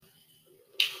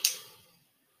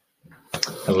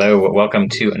Hello, welcome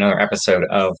to another episode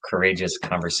of Courageous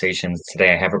Conversations.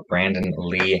 Today I have Brandon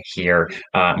Lee here.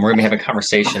 We're going to be having a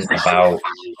conversation about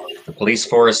the police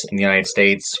force in the United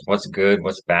States, what's good,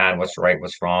 what's bad, what's right,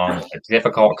 what's wrong, a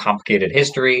difficult, complicated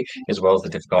history, as well as the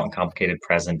difficult and complicated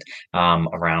present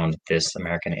around this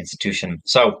American institution.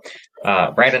 So,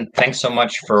 Brandon, thanks so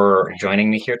much for joining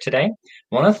me here today.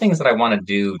 One of the things that I want to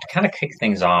do to kind of kick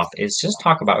things off is just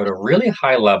talk about at a really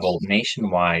high level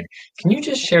nationwide. Can you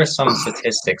just share some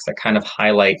statistics that kind of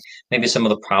highlight maybe some of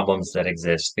the problems that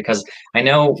exist? Because I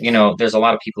know, there's a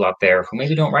lot of people out there who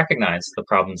maybe don't recognize the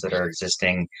problems that are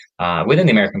existing within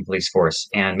the American police force,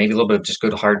 and maybe a little bit of just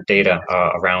good hard data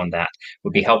around that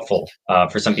would be helpful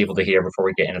for some people to hear before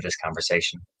we get into this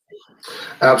conversation.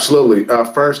 Absolutely.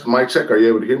 First, mic check. Are you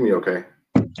able to hear me okay?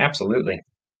 Absolutely.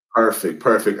 Perfect.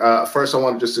 First, I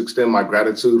want to just extend my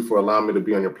gratitude for allowing me to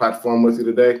be on your platform with you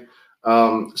today.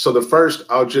 So the first,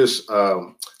 I'll just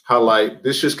highlight,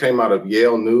 this just came out of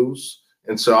Yale News.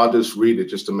 And so I'll just read it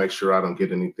just to make sure I don't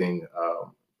get anything,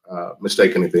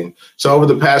 mistake anything. So over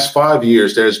the past 5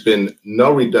 years, there's been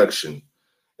no reduction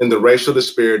in the racial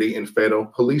disparity in fatal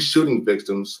police shooting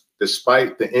victims,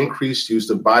 despite the increased use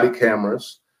of body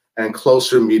cameras and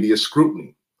closer media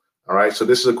scrutiny. All right, so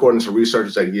this is according to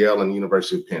researchers at Yale and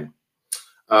University of Penn.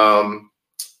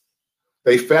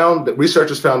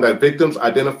 Researchers found that victims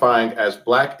identifying as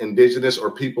Black, Indigenous,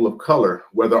 or people of color,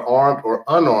 whether armed or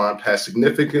unarmed, had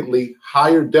significantly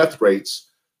higher death rates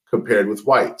compared with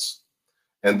whites.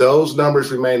 And those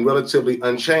numbers remain relatively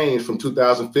unchanged from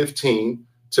 2015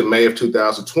 to May of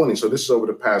 2020. So this is over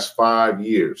the past 5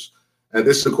 years. And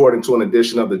this is according to an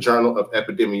edition of the Journal of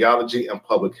Epidemiology and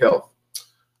Public Health.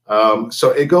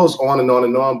 So it goes on and on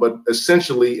and on, but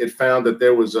essentially it found that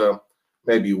there was a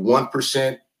maybe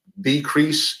 1%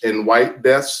 decrease in white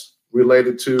deaths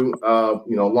related to,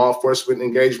 law enforcement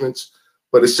engagements.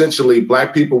 But essentially,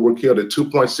 Black people were killed at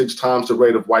 2.6 times the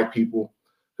rate of white people.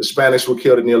 Hispanics were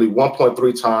killed at nearly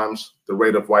 1.3 times the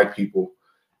rate of white people.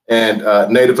 And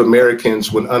Native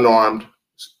Americans, when armed,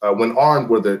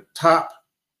 were the top.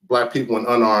 Black people, when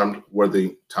unarmed, were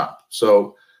the top.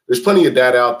 So there's plenty of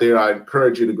data out there. I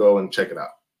encourage you to go and check it out.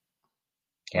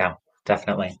 Yeah,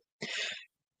 definitely.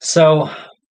 So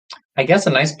I guess a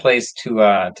nice place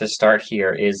to start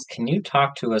here is, can you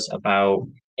talk to us about,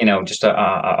 just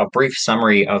a brief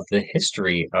summary of the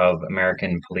history of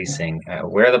American policing,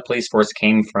 where the police force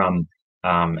came from,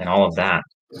 and all of that?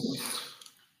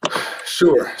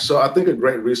 Sure. So I think a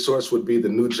great resource would be The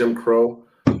New Jim Crow,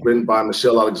 written by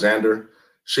Michelle Alexander.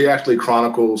 She actually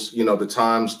chronicles, the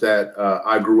times that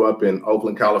I grew up in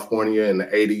Oakland, California in the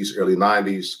 80s, early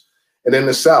 90s, and in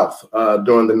the South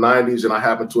during the 90s. And I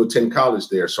happened to attend college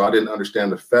there, so I didn't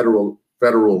understand the federal,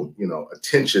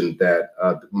 attention that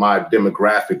my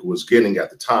demographic was getting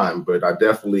at the time. But I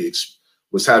definitely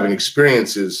was having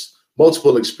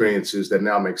multiple experiences that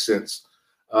now make sense.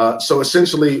 So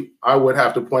essentially, I would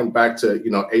have to point back to,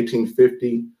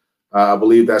 1850. I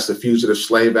believe that's the Fugitive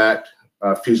Slave Act.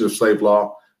 Fugitive slave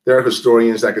law. There are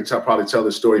historians that could probably tell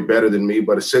the story better than me,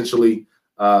 but essentially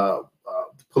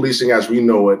policing as we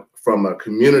know it from a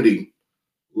community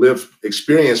lived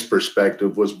experience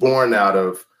perspective was born out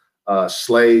of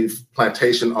slave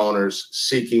plantation owners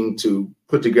seeking to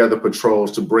put together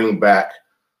patrols to bring back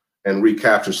and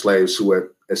recapture slaves who had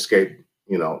escaped,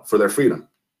 for their freedom.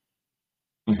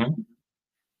 Mm-hmm.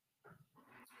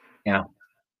 Yeah.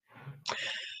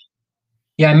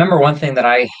 Yeah, I remember one thing that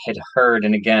I had heard,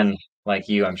 and again, like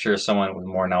you, I'm sure someone with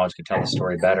more knowledge could tell the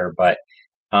story better, but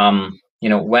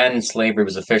when slavery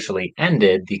was officially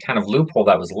ended, the kind of loophole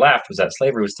that was left was that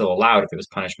slavery was still allowed if it was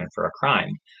punishment for a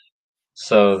crime.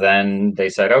 So then they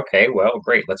said, okay, well,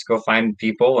 great, let's go find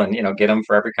people and, get them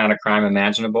for every kind of crime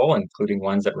imaginable, including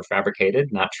ones that were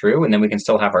fabricated, not true. And then we can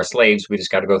still have our slaves. We just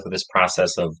got to go through this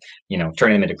process of,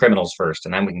 turning them into criminals first,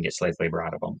 and then we can get slave labor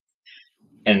out of them.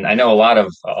 And I know a lot of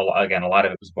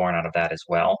it was born out of that as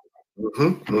well.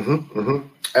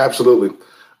 Absolutely.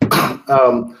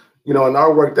 In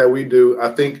our work that we do, I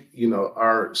think,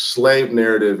 our slave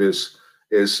narrative is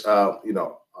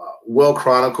well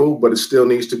chronicled, but it still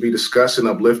needs to be discussed and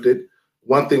uplifted.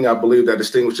 One thing I believe that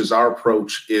distinguishes our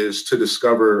approach is to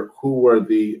discover who were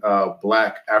the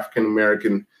Black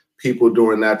African-American people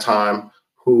during that time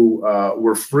who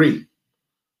were free,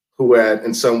 who had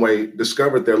in some way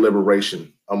discovered their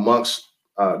liberation amongst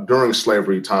during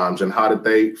slavery times, and how did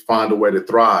they find a way to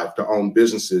thrive, to own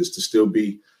businesses, to still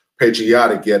be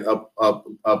patriotic, yet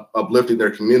uplifting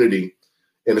their community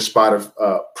in a spot of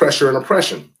pressure and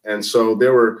oppression. And so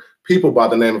there were people by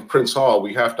the name of Prince Hall.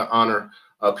 We have to honor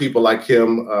people like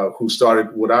him who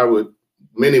started what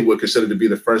many would consider to be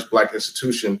the first Black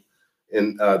institution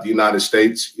in the United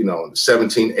States, in the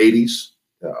 1780s,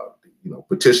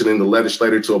 petitioning the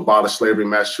legislature to abolish slavery in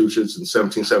Massachusetts in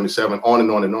 1777, on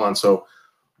and on and on. So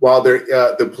while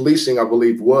the policing, I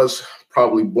believe, was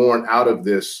probably born out of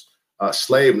this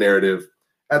slave narrative,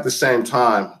 at the same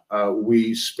time,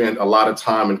 we spent a lot of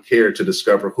time and care to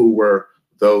discover who were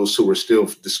those who were still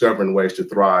discovering ways to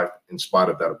thrive in spite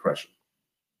of that oppression.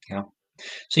 Yeah.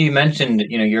 So you mentioned,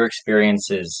 your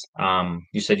experiences.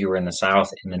 You said you were in the South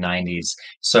in the 90s.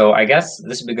 So I guess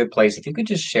this would be a good place if you could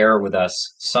just share with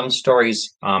us some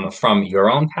stories from your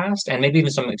own past, and maybe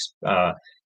even some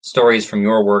stories from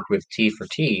your work with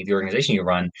T4T, the organization you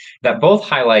run, that both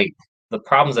highlight the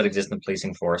problems that exist in the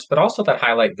policing force, but also that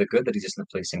highlight the good that exists in the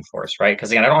policing force, right? Because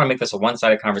again, I don't want to make this a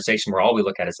one-sided conversation where all we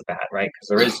look at is the bad, right? Because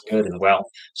there is good as well.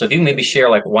 So if you can maybe share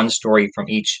like one story from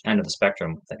each end of the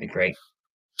spectrum, that'd be great.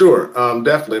 Sure,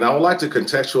 definitely. And I would like to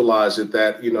contextualize it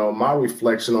that, my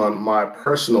reflection on my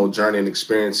personal journey and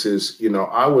experiences,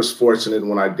 I was fortunate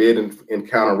when I did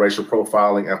encounter racial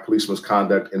profiling and police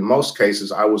misconduct. In most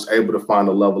cases, I was able to find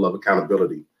a level of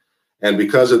accountability. And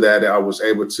because of that, I was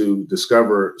able to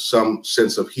discover some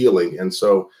sense of healing. And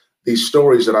so these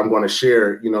stories that I'm going to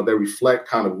share, they reflect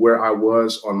kind of where I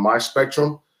was on my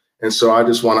spectrum. And so I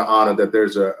just want to honor that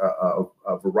there's a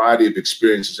variety of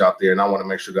experiences out there, and I want to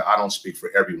make sure that I don't speak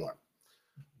for everyone.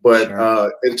 But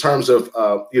sure. In terms of,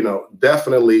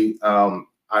 definitely,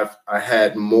 I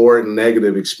had more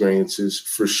negative experiences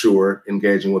for sure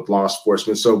engaging with law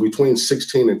enforcement. So between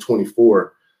 16 and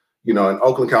 24, in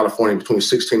Oakland, California, between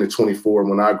 16 and 24,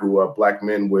 when I grew up, Black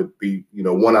men would be,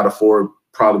 1 out of 4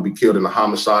 probably be killed in a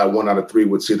homicide. 1 out of 3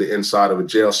 would see the inside of a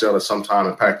jail cell at some time,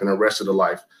 impacting the rest of their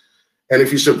life. And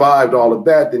if you survived all of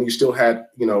that, then you still had,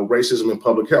 racism in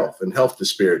public health and health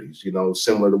disparities,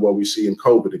 similar to what we see in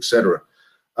COVID, et cetera.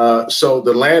 So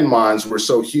the landmines were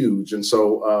so huge. And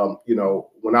so,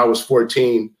 when I was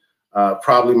 14,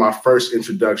 probably my first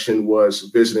introduction was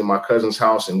visiting my cousin's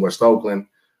house in West Oakland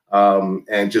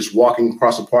and just walking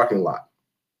across a parking lot,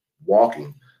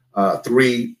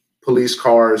 3 police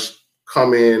cars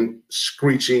come in,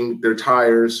 screeching their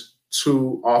tires,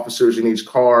 2 officers in each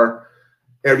car.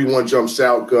 Everyone jumps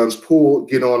out, guns pulled,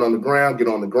 get on the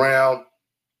ground.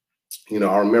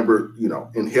 I remember,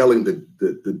 inhaling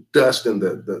the dust and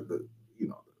the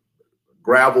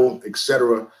gravel, et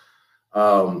cetera.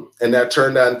 And that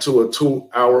turned out into a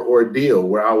 2-hour ordeal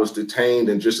where I was detained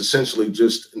and just essentially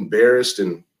just embarrassed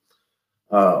and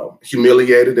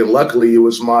humiliated. And luckily it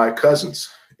was my cousins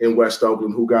in West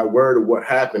Oakland who got word of what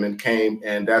happened and came.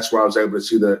 And that's where I was able to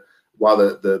see while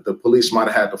the police might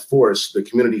have had the force, the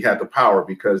community had the power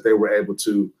because they were able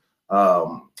to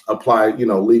apply,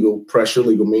 legal pressure,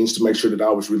 legal means to make sure that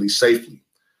I was released safely.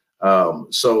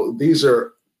 So these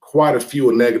are quite a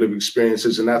few negative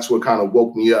experiences, and that's what kind of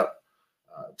woke me up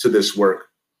to this work.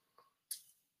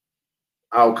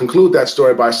 I'll conclude that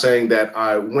story by saying that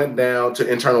I went down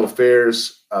to Internal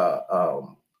Affairs,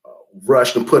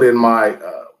 rushed and put in my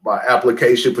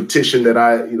application petition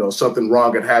that something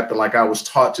wrong had happened, like I was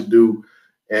taught to do,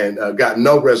 and got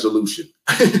no resolution.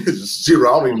 0.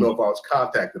 I don't even know if I was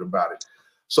contacted about it.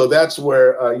 So that's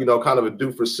where, kind of a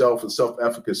do for self and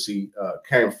self-efficacy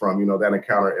came from, that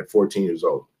encounter at 14 years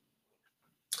old.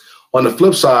 On the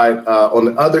flip side, on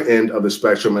the other end of the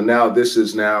spectrum, and now this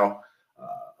is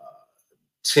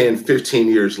 10, 15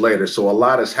 years later. So a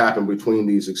lot has happened between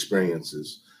these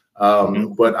experiences.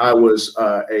 But I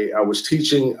was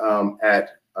teaching at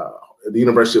the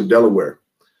University of Delaware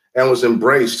and was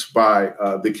embraced by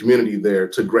the community there,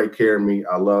 took great care of me.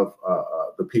 I love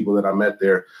the people that I met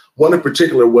there. One in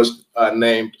particular was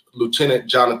named Lieutenant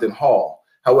Jonathan Hall.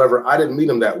 However, I didn't meet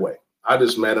him that way. I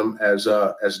just met him as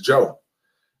Joe.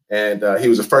 And he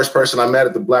was the first person I met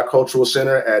at the Black Cultural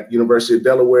Center at University of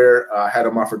Delaware. I had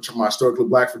on my historically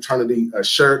Black fraternity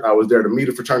shirt. I was there to meet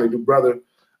a fraternity brother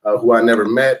who I never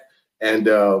met. And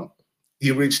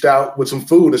he reached out with some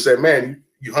food and said, "Man,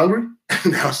 you hungry?"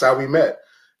 And that's how we met.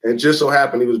 And just so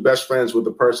happened he was best friends with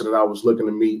the person that I was looking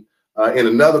to meet in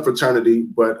another fraternity,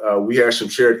 but we had some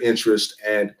shared interests,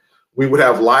 and we would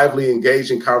have lively,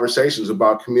 engaging conversations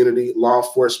about community, law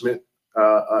enforcement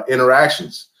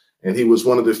interactions. And he was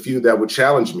one of the few that would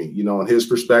challenge me, on his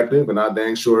perspective, and I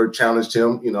dang sure challenged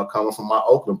him, coming from my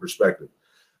Oakland perspective.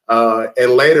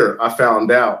 And later I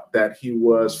found out that he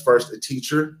was first a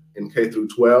teacher in K through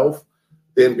 12,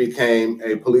 then became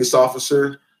a police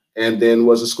officer, and then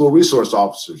was a school resource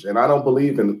officer. And I don't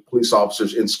believe in police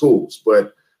officers in schools,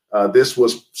 but this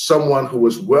was someone who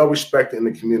was well-respected in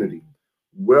the community,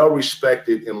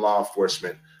 well-respected in law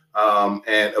enforcement,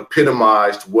 and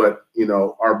epitomized what,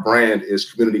 our brand is,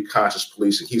 community conscious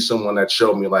policing. He's someone that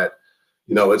showed me that,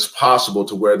 it's possible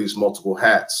to wear these multiple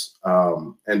hats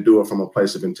and do it from a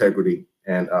place of integrity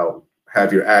and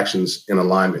have your actions in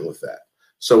alignment with that.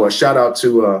 So a shout out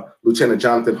to Lieutenant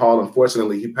Jonathan Hall.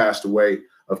 Unfortunately, he passed away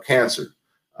of cancer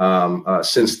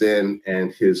since then,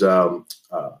 and his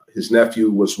nephew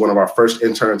was one of our first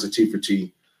interns at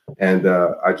T4T, and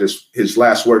his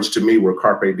last words to me were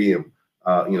 "Carpe diem,"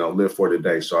 live for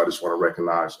today. So I just want to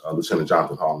recognize Lieutenant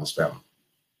Jonathan Hall and his family.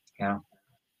 Yeah,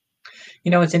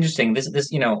 it's interesting.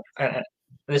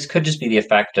 This could just be the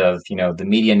effect of the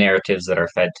media narratives that are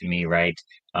fed to me, right?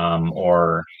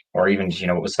 Or even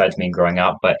what was fed to me growing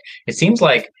up. But it seems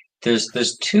like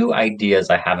there's two ideas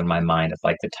I have in my mind of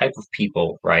like the type of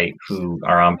people, right, who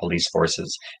are on police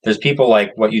forces. There's people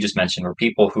like what you just mentioned, or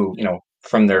people who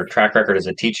from their track record as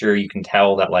a teacher, you can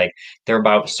tell that like they're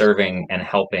about serving and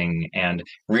helping and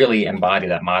really embody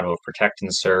that motto of protect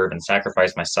and serve and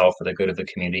sacrifice myself for the good of the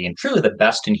community. And truly the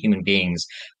best in human beings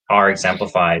are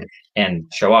exemplified and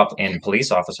show up in police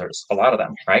officers, a lot of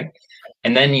them, right?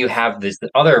 And then you have the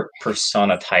other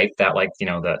persona type that like,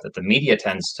 the media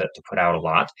tends to put out a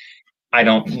lot. I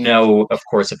don't know, of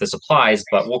course, if this applies,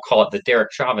 but we'll call it the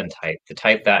Derek Chauvin type, the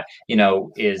type that,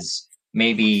 is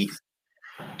maybe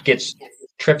gets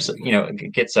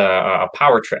a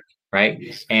power trip, right?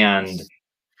 And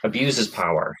abuses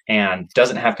power and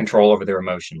doesn't have control over their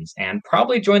emotions and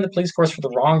probably joined the police force for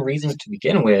the wrong reasons to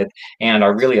begin with and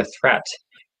are really a threat.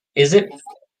 Is it,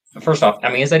 first off,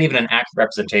 is that even an accurate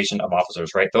representation of officers,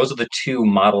 right? Those are the two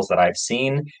models that I've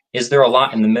seen. Is there a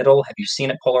lot in the middle? Have you seen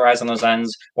it polarized on those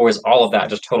ends? Or is all of that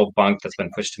just total bunk that's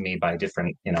been pushed to me by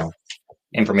different,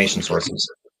 information sources?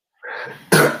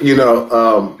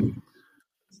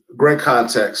 Great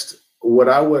context. What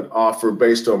I would offer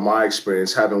based on my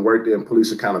experience, having worked in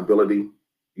police accountability,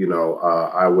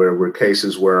 were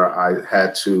cases where I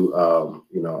had to,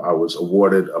 I was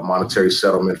awarded a monetary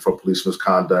settlement for police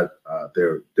misconduct.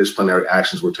 Their disciplinary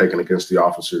actions were taken against the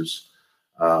officers.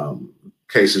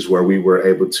 Cases where we were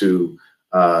able to,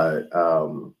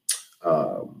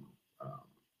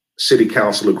 city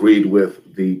council agreed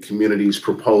with the community's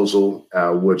proposal,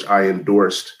 which I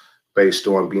endorsed based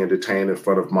on being detained in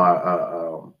front of my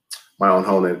own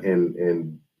home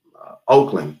in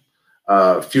Oakland.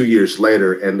 A few years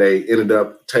later, and they ended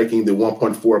up taking the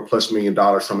 $1.4+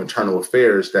 million from internal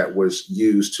affairs that was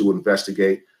used to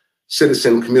investigate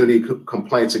citizen community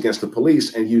complaints against the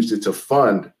police and used it to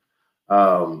fund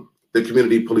the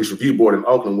Community Police Review Board in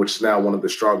Oakland, which is now one of the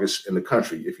strongest in the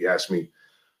country, if you ask me.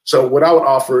 So what I would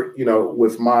offer,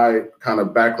 with my kind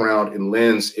of background and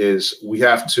lens is we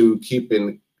have to keep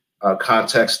in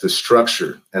context the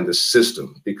structure and the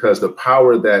system, because the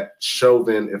power that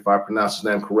Chauvin, if I pronounce his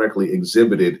name correctly,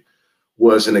 exhibited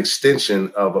was an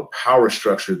extension of a power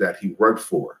structure that he worked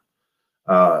for.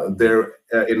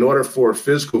 In order for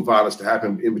physical violence to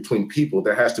happen in between people,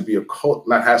 there has to be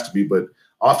but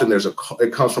often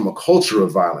it comes from a culture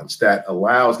of violence that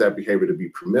allows that behavior to be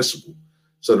permissible.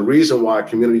 So the reason why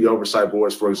community oversight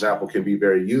boards, for example, can be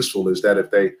very useful is that if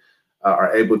they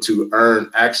are able to earn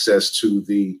access to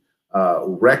the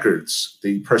records,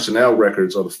 the personnel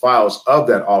records or the files of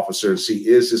that officer and see,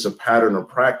 is this a pattern or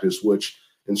practice, which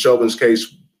in Chauvin's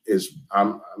case is,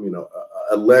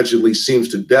 allegedly seems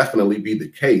to definitely be the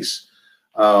case,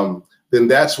 then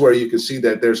that's where you can see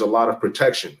that there's a lot of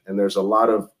protection and there's a lot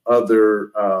of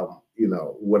other,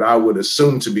 what I would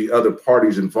assume to be other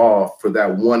parties involved for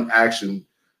that one action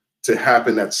to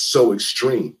happen that's so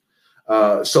extreme.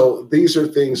 So these are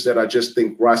things that I just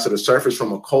think rise to the surface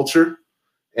from a culture.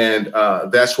 And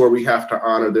that's where we have to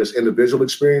honor this individual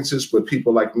experiences, but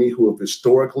people like me who have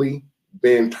historically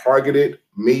been targeted,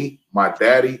 me, my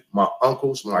daddy, my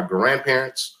uncles, my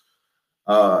grandparents,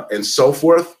 and so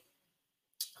forth.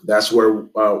 That's where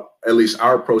at least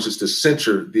our approach is to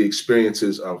center the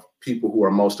experiences of people who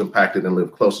are most impacted and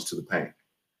live closest to the pain.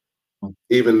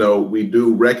 Even though we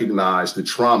do recognize the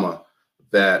trauma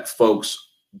that folks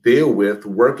deal with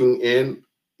working in,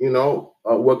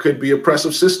 what could be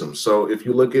oppressive systems. So if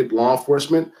you look at law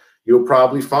enforcement, you'll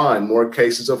probably find more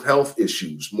cases of health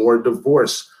issues, more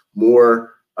divorce,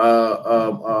 more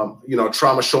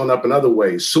trauma showing up in other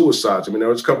ways, suicides. There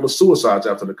was a couple of suicides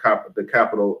after the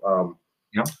Capitol.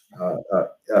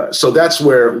 So that's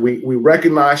where we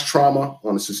recognize trauma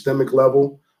on a systemic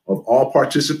level of all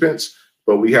participants,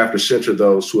 but we have to center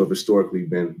those who have historically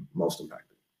been most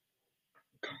impacted.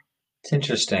 It's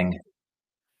interesting.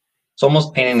 It's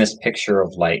almost painting this picture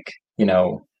of like,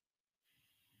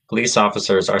 police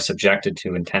officers are subjected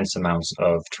to intense amounts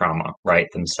of trauma, right,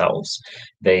 themselves.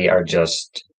 They are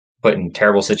just put in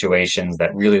terrible situations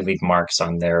that really leave marks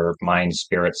on their mind,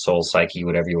 spirit, soul, psyche,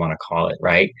 whatever you want to call it,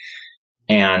 right?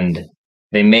 And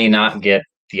they may not get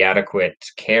the adequate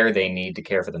care they need to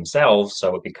care for themselves.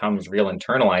 So it becomes real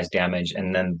internalized damage.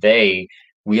 And then they,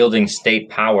 wielding state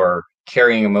power,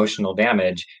 carrying emotional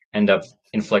damage, end up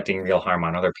inflicting real harm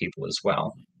on other people as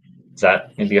well. Is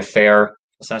that maybe a fair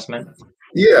assessment?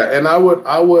 Yeah, and I would,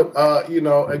 you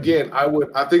know, again,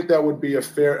 I think that would be a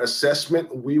fair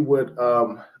assessment. We would,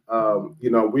 you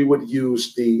know, we would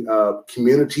use the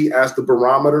community as the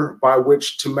barometer by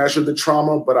which to measure the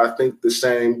trauma, but I think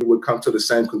we would come to the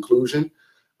same conclusion.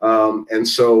 And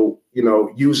so, you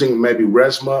know, using maybe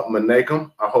Resmaa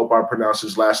Menakem, I hope I pronounced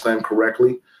his last name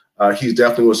correctly. He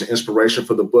definitely was an inspiration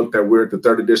for the book that the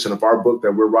third edition of our book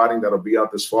that we're writing that'll be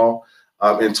out this fall,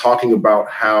 and talking about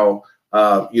how,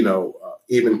 you know,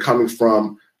 even coming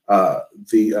from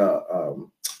the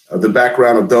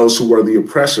background of those who were the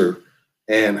oppressor,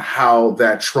 and how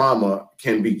that trauma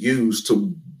can be used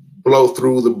to blow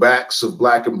through the backs of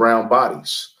Black and brown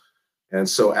bodies. And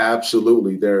so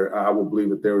absolutely I will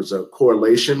believe that there is a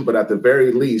correlation, but at the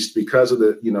very least, because of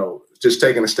the, you know, just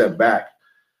taking a step back,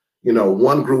 you know,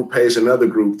 one group pays another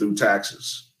group through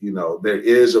taxes. You know, there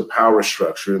is a power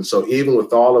structure. And so even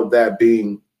with all of that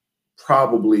being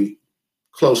probably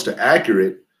close to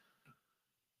accurate,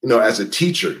 you know, as a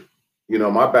teacher, you know,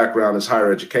 my background is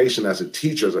higher education. As a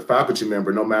teacher, as a faculty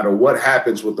member, no matter what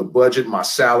happens with the budget, my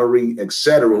salary, et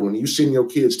cetera, when you send your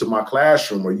kids to my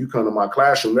classroom or you come to my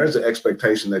classroom, there's an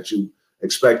expectation that you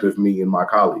expect of me and my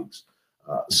colleagues.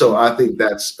 So I think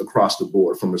that's across the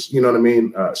board from us, you know what I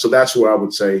mean? So that's where I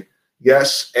would say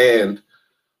yes. And,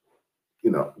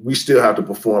 you know, we still have to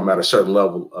perform at a certain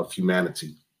level of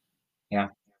humanity. Yeah.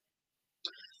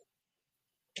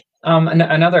 And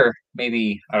another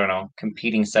maybe, I don't know,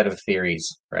 competing set of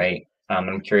theories, right?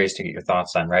 I'm curious to get your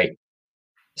thoughts on, right?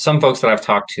 Some folks that I've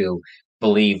talked to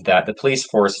believe that the police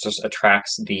force just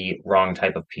attracts the wrong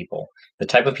type of people. The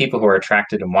type of people who are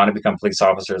attracted and want to become police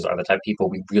officers are the type of people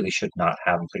we really should not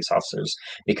have in police officers,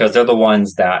 because they're the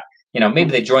ones that, you know,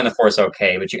 maybe they join the force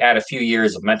okay, but you add a few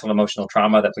years of mental and emotional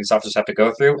trauma that police officers have to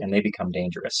go through and they become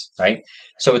dangerous, right?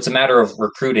 So it's a matter of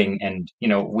recruiting and, you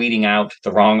know, weeding out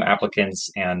the wrong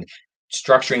applicants and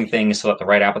structuring things so that the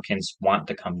right applicants want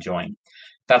to come join.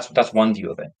 That's one view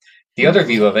of it. The other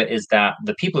view of it is that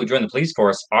the people who join the police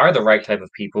force are the right type of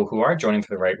people who are joining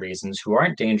for the right reasons, who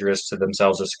aren't dangerous to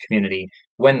themselves as a community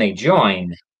when they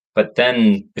join. But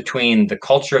then between the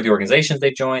culture of the organizations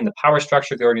they join, the power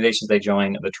structure of the organizations they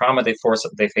join, the trauma they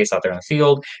face out there in the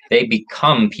field, they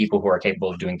become people who are capable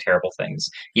of doing terrible things,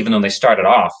 even though they started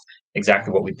off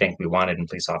exactly what we think we wanted in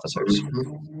police officers.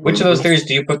 Which of those theories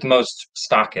do you put the most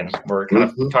stock in, or kind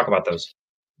of talk about those?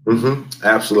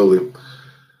 Absolutely.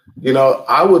 You know,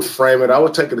 I would frame it, I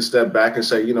would take it a step back and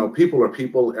say, you know, people are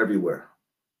people everywhere.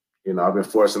 You know, I've been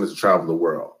fortunate to travel the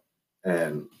world,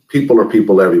 and people are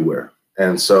people everywhere.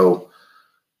 And so,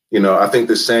 you know, I think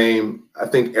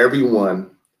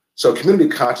everyone, so community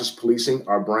conscious policing,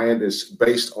 our brand is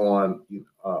based on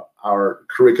our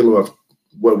curriculum of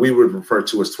what we would refer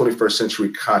to as 21st century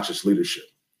conscious leadership.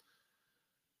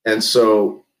 And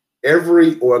so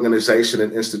every organization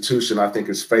and institution, I think,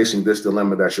 is facing this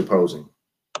dilemma that you're posing.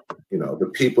 You know, the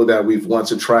people that we've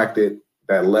once attracted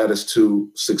that led us to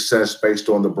success based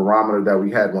on the barometer that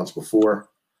we had once before.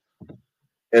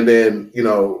 And then, you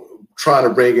know, trying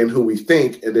to bring in who we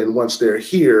think. And then once they're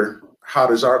here, how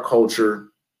does our culture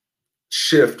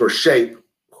shift or shape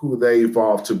who they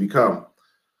evolve to become?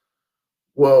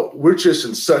 Well, we're just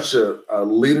in such a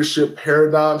leadership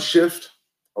paradigm shift,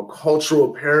 a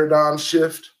cultural paradigm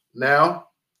shift now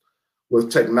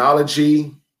with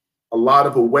technology, a lot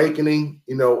of awakening.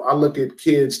 You know, I look at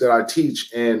kids that I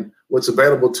teach and what's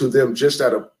available to them just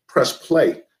at a press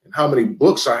play, and how many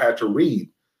books I had to read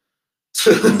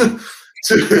to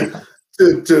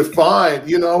find,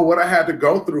 you know, what I had to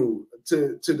go through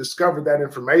to discover that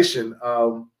information,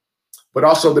 but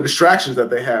also the distractions that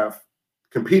they have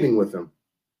competing with them.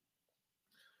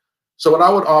 So what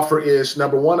I would offer is,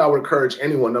 number one, I would encourage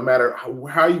anyone, no matter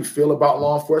how you feel about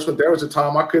law enforcement. There was a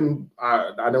time I didn't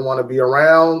want to be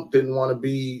around, didn't want to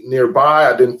be nearby.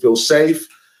 I didn't feel safe.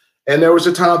 And there was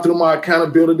a time through my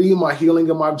accountability, my healing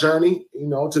and my journey, you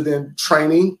know, to then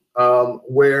training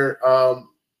where,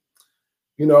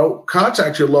 you know,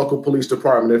 contact your local police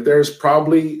department. If there's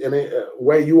probably a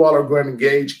way you all are going to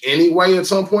engage anyway at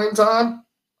some point in time,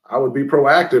 I would be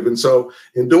proactive. And so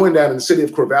in doing that in the city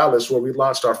of Corvallis, where we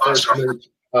launched our first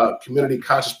community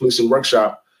conscious policing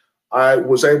workshop, I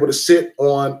was able to sit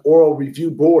on oral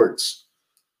review boards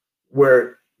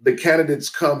where the candidates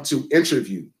come to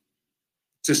interview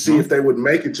to see if they would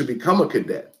make it to become a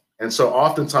cadet. And so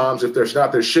oftentimes, if there's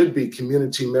not, there should be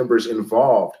community members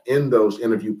involved in those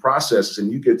interview processes, and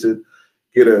you get to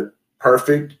get a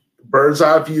perfect bird's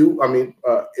eye view. I mean,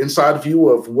 inside view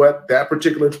of what that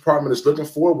particular department is looking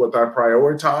for, what I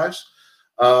prioritize,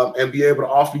 and be able to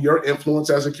offer your influence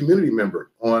as a community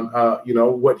member on,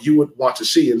 what you would want to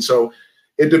see. And so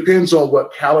it depends on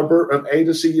what caliber of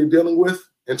agency you're dealing with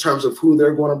in terms of who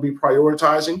they're going to be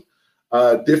prioritizing.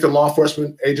 Different law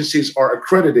enforcement agencies are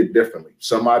accredited differently.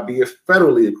 Some might be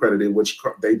federally accredited, which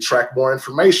they track more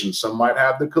information. Some might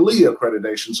have the CALEA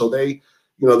accreditation, so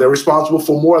they're responsible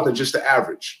for more than just the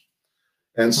average.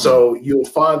 And so you'll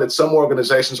find that some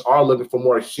organizations are looking for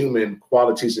more human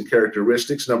qualities and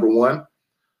characteristics, number one.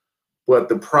 But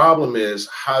the problem is,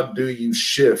 how do you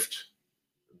shift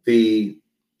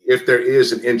if there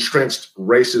is an entrenched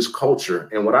racist culture?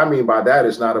 And what I mean by that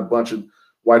is not a bunch of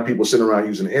white people sitting around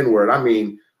using the N-word. I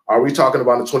mean, are we talking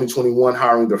about in 2021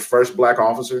 hiring the first Black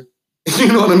officer?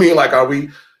 You know what I mean? Like, are we,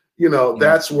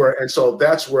 that's where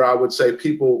I would say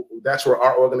that's where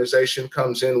our organization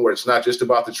comes in, where it's not just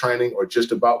about the training or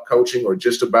just about coaching or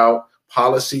just about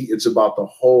policy. It's about the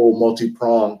whole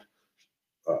multi-pronged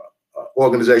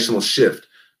organizational shift,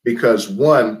 because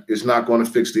one is not going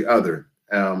to fix the other.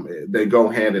 They go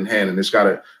hand in hand, and it's got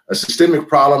a systemic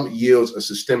problem yields a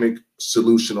systemic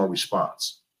solution or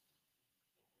response.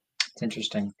 It's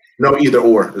interesting. No either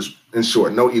or, is in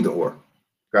short, no either or.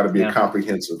 Got to be a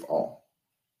comprehensive all.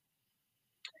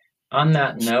 On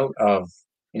that note of,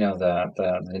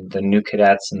 the new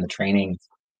cadets and the training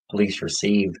police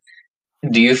receive,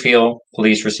 do you feel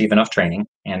police receive enough training?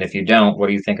 And if you don't, what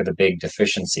do you think are the big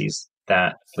deficiencies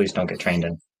that police don't get trained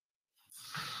in?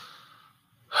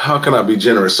 How can I be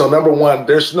generous? So number one,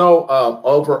 there's no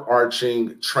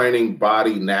overarching training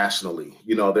body nationally.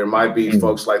 There might be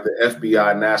folks like the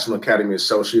FBI National Academy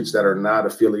Associates that are not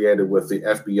affiliated with the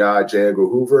FBI, J. Edgar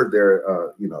Hoover.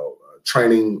 They're,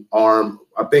 training arm,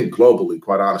 I think globally,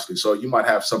 quite honestly. So you might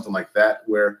have something like that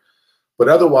but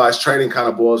otherwise training kind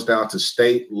of boils down to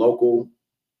state, local,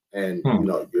 and,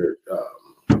 so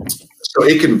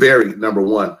it can vary, number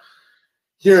one.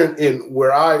 Here in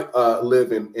where I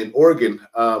live in Oregon,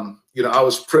 I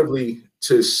was privileged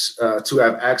to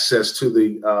have access to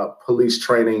the police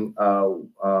training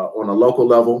on a local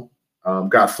level.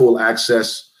 Got full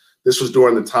access. This was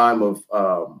during the time of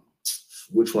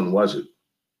which one was it?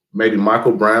 Maybe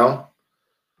Michael Brown.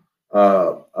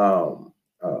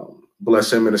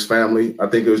 Bless him and his family. I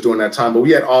think it was during that time, but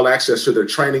we had all access to their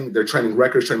training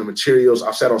records, training materials.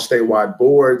 I've sat on statewide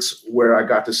boards where I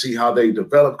got to see how they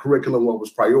developed curriculum, what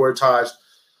was prioritized.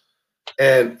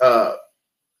 And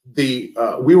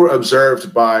we were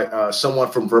observed by someone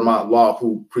from Vermont Law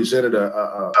who presented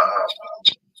a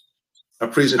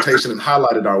presentation and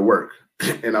highlighted our work.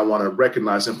 And I want to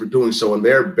recognize them for doing so. And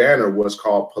their banner was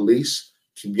called Police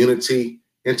Community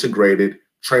Integrated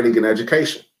Training and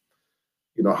Education.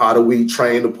 How do we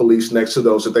train the police next to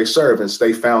those that they serve? And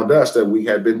they found us that we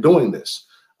had been doing this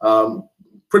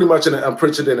pretty much in an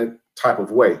unprecedented type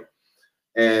of way.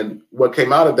 And what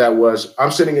came out of that was I'm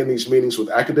sitting in these meetings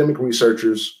with academic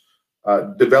researchers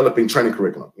developing training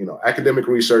curriculum, academic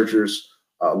researchers,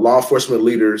 law enforcement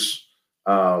leaders,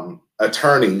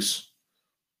 attorneys,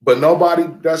 but nobody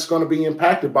that's going to be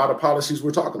impacted by the policies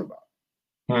we're talking about.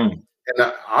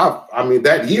 And I mean,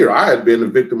 that year I had been a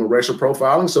victim of racial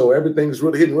profiling, so everything's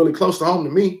really hitting really close to home to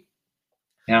me.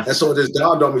 Yeah. And so it just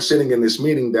dawned on me sitting in this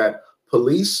meeting that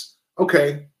police,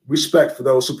 okay, respect for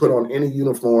those who put on any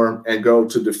uniform and go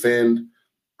to defend,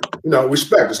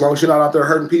 respect. As long as you're not out there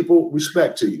hurting people,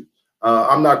 respect to you.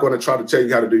 I'm not going to try to tell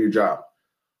you how to do your job.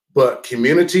 But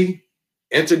community,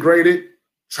 integrated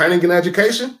training and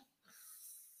education,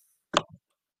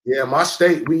 yeah, my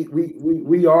state,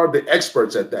 we are the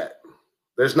experts at that.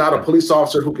 There's not a police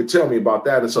officer who could tell me about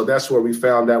that. And so that's where we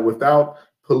found that without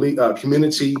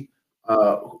community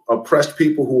oppressed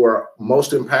people who are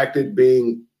most impacted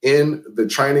being in the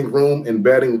training room,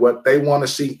 embedding what they want to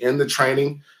see in the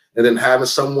training, and then having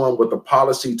someone with a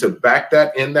policy to back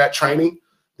that in that training,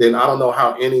 then I don't know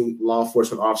how any law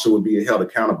enforcement officer would be held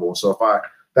accountable. So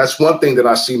that's one thing that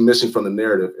I see missing from the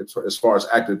narrative as far as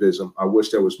activism. I wish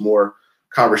there was more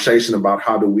conversation about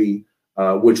how do we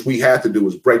which we had to do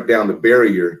was break down the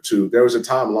barrier to. There was a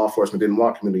time law enforcement didn't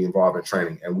want community involvement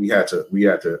training, and we had to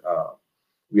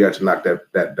knock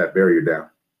that barrier down.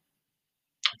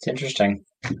 It's interesting,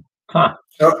 huh?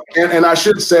 And I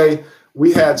should say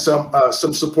we had some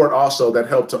support also that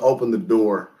helped to open the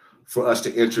door for us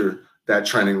to enter that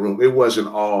training room. It wasn't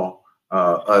all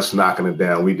us knocking it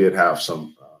down. We did have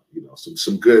some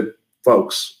good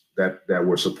folks that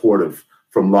were supportive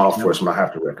from law enforcement. I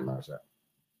have to recognize that.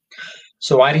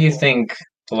 So why do you think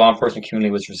the law enforcement community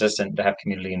was resistant to have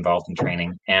community involved in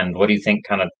training? And what do you think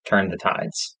kind of turned the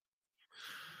tides?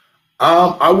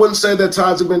 I wouldn't say that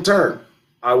tides have been turned.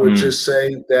 I would just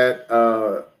say that,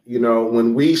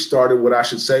 when we started, what I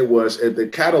should say was the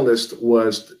catalyst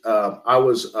was I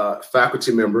was a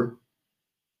faculty member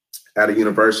at a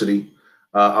university.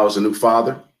 I was a new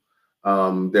father.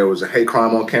 There was a hate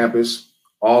crime on campus.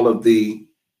 All of the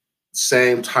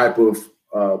same type of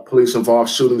police involved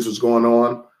shootings was going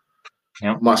on.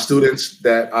 Yeah. My students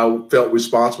that I felt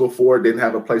responsible for didn't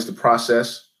have a place to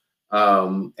process.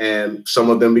 And some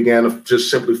of them began to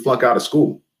just simply flunk out of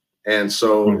school. And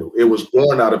so it was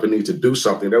born out of a need to do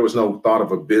something. There was no thought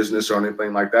of a business or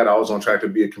anything like that. I was on track to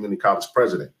be a community college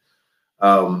president.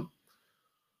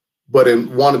 But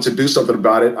in wanting to do something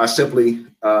about it, I simply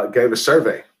gave a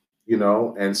survey,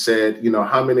 and said,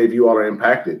 how many of you all are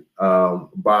impacted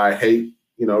by hate,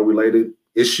 related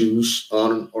issues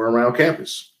on or around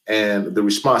campus? And the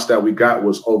response that we got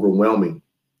was overwhelming.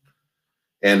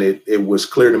 And it was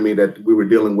clear to me that we were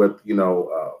dealing with,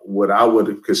 what I would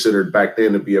have considered back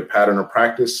then to be a pattern of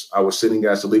practice. I was sitting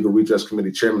as the Legal Redress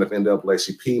Committee chairman of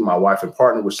NAACP. My wife and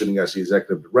partner were sitting as the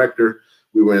executive director.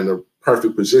 We were in the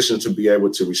perfect position to be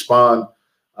able to respond.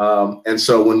 And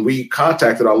so when we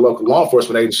contacted our local law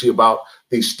enforcement agency about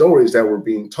these stories that were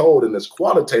being told in this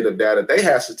qualitative data, they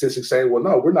had statistics saying, well,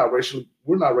 no, we're not racially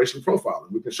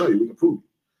profiling. We can show you, we can prove it.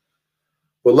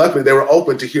 But luckily they were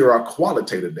open to hear our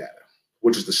qualitative data,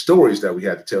 which is the stories that we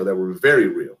had to tell that were very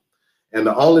real. And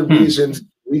the only reason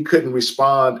we couldn't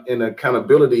respond in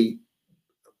accountability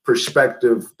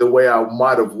perspective the way I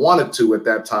might have wanted to at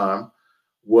that time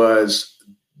was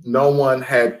no one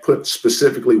had put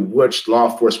specifically which law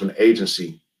enforcement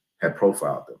agency had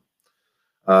profiled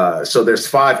them. So there's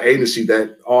 5 agencies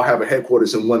that all have a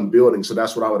headquarters in one building. So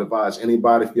that's what I would advise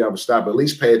anybody, if you ever stop, at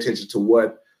least pay attention to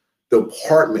what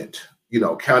department,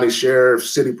 county sheriff,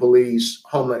 city police,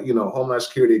 Homeland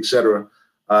Security, et cetera,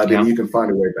 then you can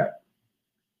find a way back.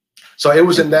 So it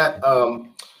was in that, out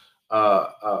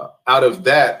of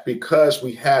that, because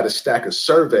we had a stack of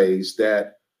surveys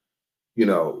that,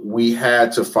 we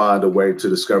had to find a way to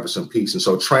discover some peace. And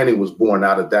so training was born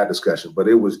out of that discussion, but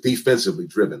it was defensively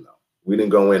driven, though. We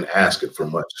didn't go in asking for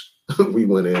much. We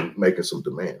went in making some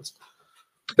demands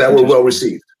that were well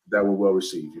received,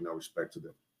 respect to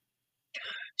them.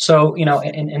 So,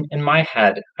 in my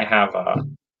head, I have, I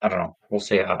don't know, we'll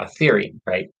say a theory,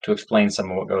 right, to explain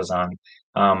some of what goes on.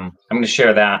 I'm going to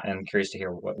share that, and I'm curious to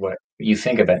hear what you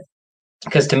think of it.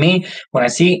 Because to me, when I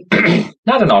see,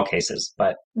 not in all cases,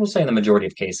 but we'll say in the majority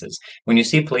of cases, when you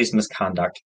see police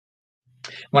misconduct,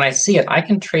 when I see it, I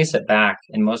can trace it back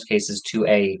in most cases to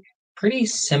a pretty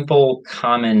simple,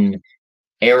 common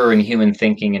error in human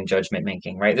thinking and judgment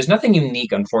making, right? There's nothing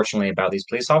unique, unfortunately, about these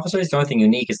police officers. The only thing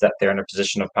unique is that they're in a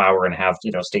position of power and have,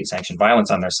 state sanctioned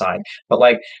violence on their side. But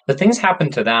like the things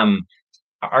happen to them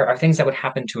are things that would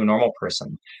happen to a normal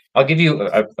person. I'll give you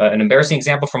an embarrassing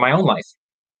example from my own life.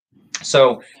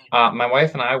 So my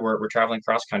wife and I were traveling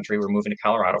cross country. We're moving to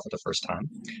Colorado for the first time.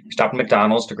 We stopped at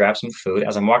McDonald's to grab some food.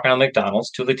 As I'm walking out of McDonald's,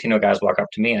 2 Latino guys walk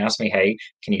up to me and ask me, hey,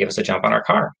 can you give us a jump on our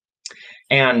car?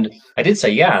 And I did say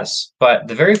yes, but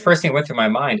the very first thing that went through my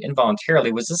mind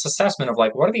involuntarily was this assessment of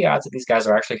like, what are the odds that these guys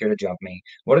are actually here to jump me?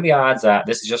 What are the odds that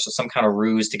this is just some kind of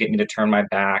ruse to get me to turn my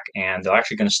back and they're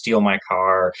actually going to steal my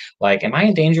car? Like, am I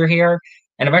in danger here?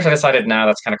 And eventually I decided, nah,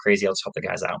 that's kind of crazy. I'll just help the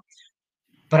guys out.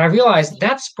 But I realized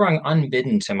that sprung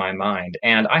unbidden to my mind.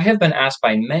 And I have been asked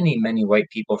by many, many white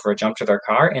people for a jump to their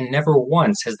car, and never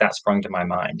once has that sprung to my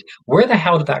mind. Where the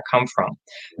hell did that come from?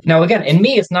 Now, again, in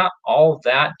me, it's not all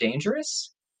that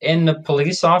dangerous. In the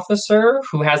police officer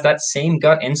who has that same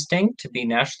gut instinct to be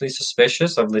naturally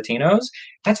suspicious of Latinos,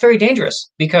 that's very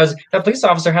dangerous because that police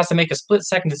officer has to make a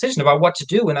split-second decision about what to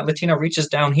do when that Latino reaches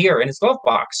down here in his glove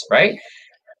box, right?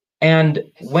 And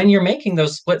when you're making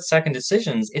those split-second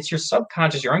decisions, it's your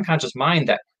subconscious, your unconscious mind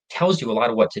that tells you a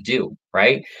lot of what to do,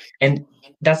 right? And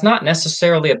that's not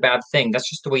necessarily a bad thing. That's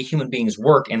just the way human beings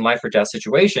work in life or death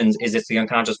situations, is it's the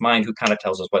unconscious mind who kind of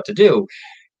tells us what to do.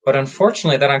 But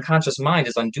unfortunately, that unconscious mind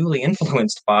is unduly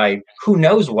influenced by who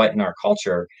knows what in our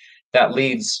culture that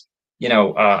leads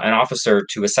an officer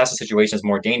to assess a situation as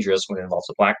more dangerous when it involves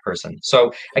a Black person.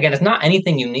 So again, it's not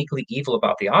anything uniquely evil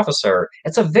about the officer.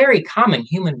 It's a very common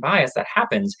human bias that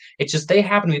happens. It's just they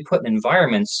happen to be put in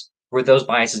environments where those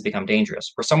biases become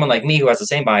dangerous. For someone like me who has the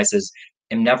same biases,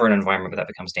 am never in an environment where that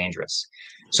becomes dangerous.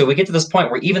 So we get to this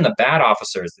point where even the bad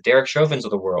officers, the Derek Chauvins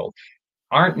of the world,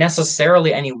 aren't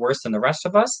necessarily any worse than the rest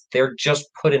of us. They're just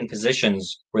put in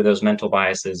positions where those mental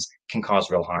biases can cause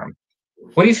real harm.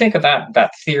 What do you think of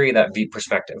that theory, that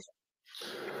perspective?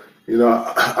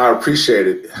 I appreciate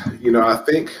it. I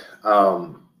think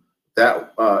that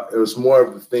that it was more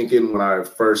of the thinking when I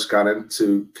first got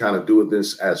into kind of doing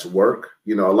this as work.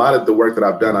 You know, a lot of the work that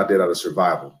I've done, I did out of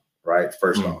survival, right?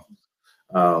 First off.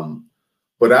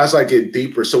 But as I get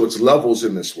deeper, so it's levels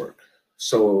in this work.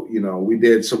 So, you know, we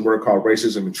did some work called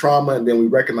racism and trauma, and then we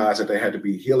recognized that there had to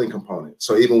be healing components.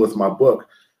 So even with my book,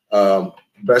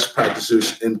 Best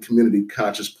Practices in Community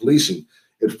Conscious Policing,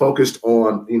 it focused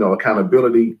on, you know,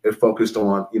 accountability. It focused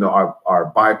on, you know,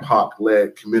 our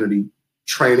BIPOC-led community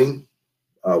training,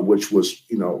 which was,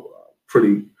 you know,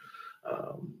 pretty,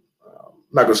 I'm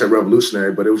not going to say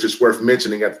revolutionary, but it was just worth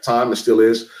mentioning at the time, and still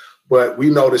is. But we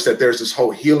noticed that there's this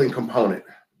whole healing component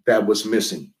that was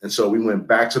missing. And so we went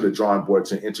back to the drawing board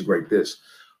to integrate this.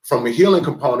 From a healing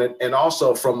component, and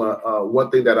also from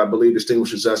one thing that I believe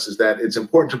distinguishes us is that it's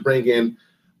important to bring in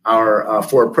our,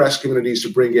 for oppressed communities, to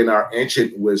bring in our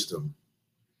ancient wisdom,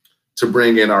 to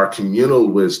bring in our communal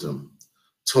wisdom,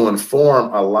 to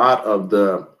inform a lot of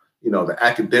the, you know, the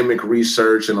academic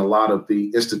research and a lot of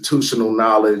the institutional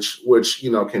knowledge, which, you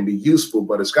know, can be useful,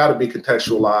 but it's got to be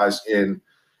contextualized in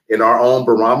our own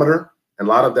barometer. And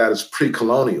a lot of that is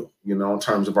pre-colonial, you know, in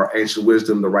terms of our ancient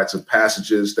wisdom, the rites of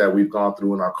passages that we've gone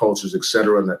through in our cultures, et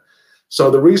cetera. And so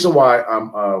the reason why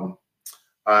I'm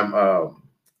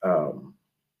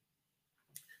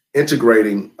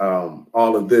integrating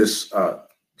all of this,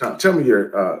 tell me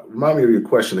remind me of your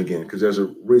question again, because there's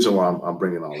a reason why I'm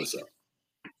bringing all this up.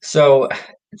 So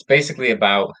it's basically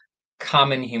about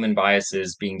common human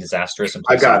biases being disastrous. And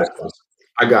I got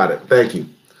it. Thank you.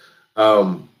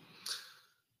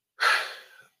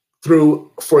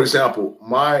 Through, for example,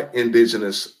 my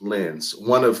indigenous lens,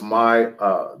 one of my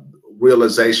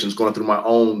realizations going through my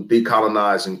own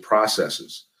decolonizing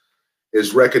processes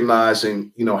is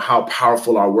recognizing, you know, how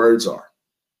powerful our words are.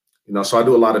 You know, so I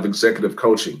do a lot of executive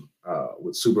coaching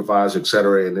with supervisors, et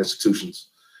cetera, in institutions.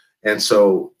 And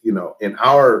so, you know, in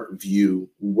our view,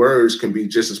 words can be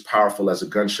just as powerful as a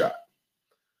gunshot.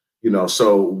 You know,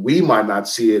 so we might not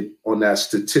see it on that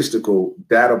statistical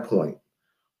data point,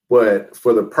 but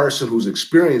for the person who's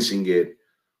experiencing it,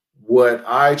 what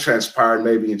I transpired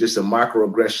maybe in just a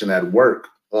microaggression at work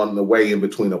on the way in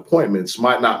between appointments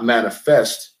might not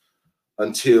manifest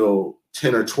until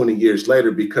 10 or 20 years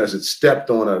later, because it stepped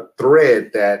on a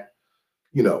thread that,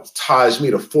 you know, ties me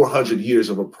to 400 years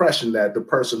of oppression that the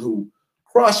person who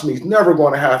crossed me is never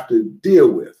going to have to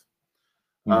deal with.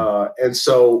 And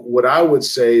so what I would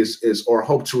say is, or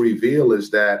hope to reveal, is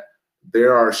that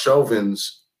there are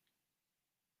Chauvins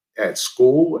at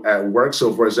school, at work.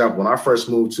 So for example, when I first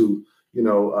moved to, you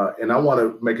know, and I want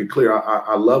to make it clear,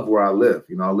 I love where I live.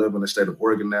 You know, I live in the state of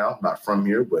Oregon now, not from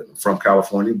here, but from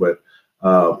California, but,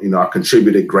 you know, I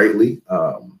contributed greatly.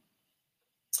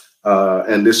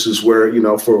 And this is where, you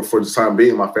know, for the time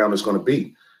being, my family's going to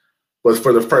be. But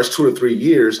for the first 2 or 3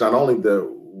 years, not only the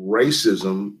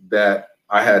racism that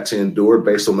I had to endure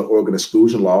based on the Oregon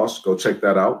exclusion laws, go check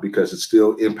that out, because it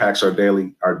still impacts our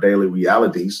daily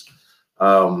realities.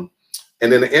 And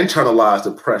then the internalized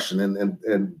oppression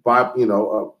and by, you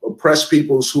know, oppressed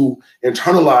peoples who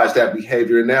internalize that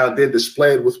behavior and now then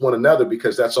display it with one another,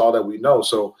 because that's all that we know.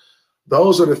 So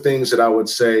those are the things that I would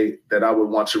say that I would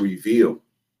want to reveal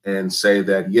and say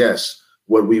that, yes,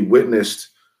 what we witnessed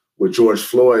with George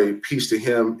Floyd, peace to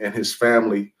him and his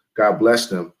family, God bless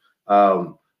them.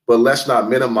 But let's not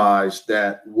minimize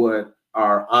that what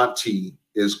our auntie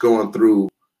is going through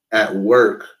at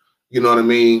work, you know what I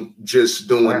mean? Just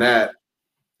doing that,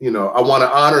 you know, I want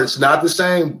to honor, it's not the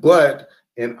same, but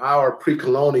in our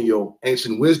pre-colonial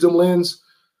ancient wisdom lens,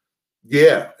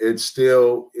 yeah, it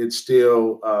still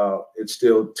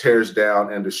tears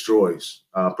down and destroys,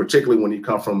 particularly when you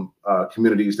come from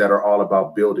communities that are all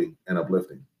about building and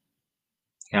uplifting.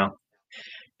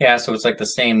 Yeah, so it's like the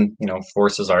same, you know,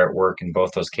 forces are at work in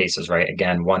both those cases, right?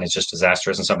 Again, one is just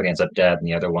disastrous and somebody ends up dead, and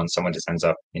the other one, someone just ends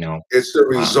up, you know. It's the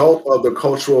result of the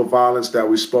cultural violence that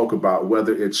we spoke about,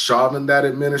 whether it's Chauvin that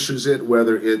administers it,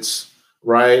 whether it's,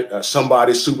 right,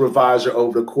 somebody's supervisor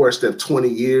over the course of 20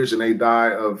 years and they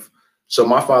die of, so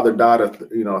my father died of,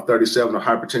 you know, 37 of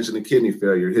hypertension and kidney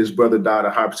failure. His brother died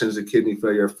of hypertension and kidney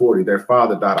failure at 40. Their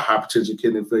father died of hypertension and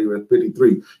kidney failure at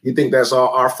 53. You think that's all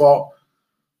our fault?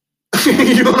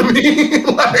 You know what I mean?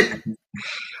 Like,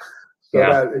 so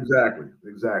yeah.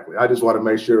 Exactly. I just want to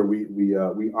make sure we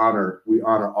honor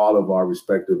all of our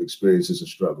respective experiences and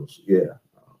struggles. Yeah.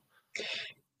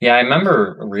 Yeah, I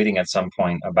remember reading at some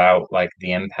point about like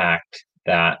the impact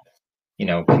that,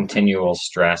 continual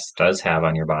stress does have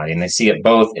on your body. And they see it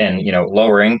both in,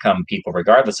 lower income people,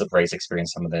 regardless of race,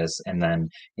 experience some of this. And then,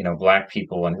 Black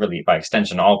people, and really by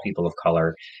extension, all people of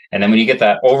color. And then when you get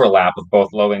that overlap of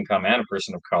both low income and a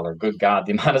person of color, good God,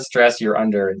 the amount of stress you're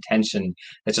under and tension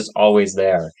that's just always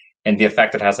there, and the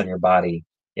effect it has on your body.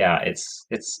 Yeah, it's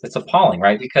appalling,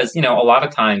 right? Because, a lot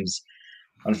of times,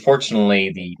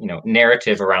 unfortunately, the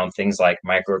narrative around things like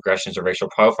microaggressions or racial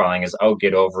profiling is, oh,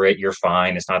 get over it, you're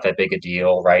fine, it's not that big a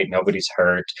deal, right? Nobody's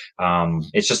hurt.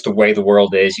 It's just the way the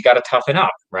world is. You got to toughen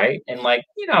up, right? And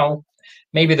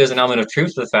maybe there's an element of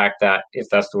truth to the fact that if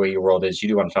that's the way your world is, you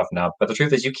do want to toughen up. But the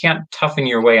truth is, you can't toughen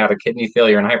your way out of kidney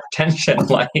failure and hypertension.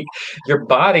 Like, your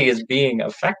body is being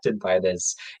affected by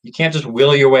this. You can't just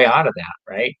will your way out of that,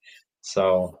 right?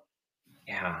 So,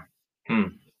 yeah.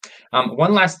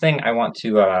 One last thing I want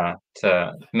to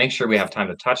make sure we have time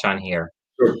to touch on here.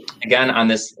 Sure. Again, on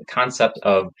this concept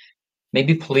of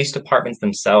maybe police departments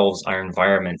themselves are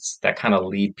environments that kind of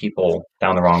lead people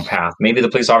down the wrong path. Maybe the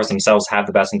police officers themselves have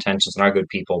the best intentions and are good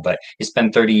people, but you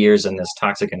spend 30 years in this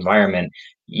toxic environment,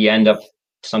 you end up,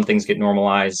 some things get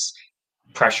normalized,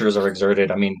 pressures are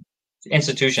exerted. I mean,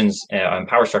 institutions and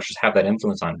power structures have that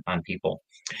influence on people.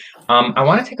 I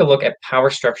want to take a look at power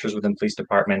structures within police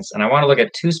departments, and I want to look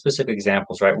at two specific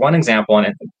examples, right? One example,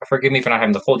 and forgive me for not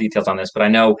having the full details on this, but I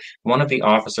know one of the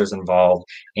officers involved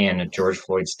in George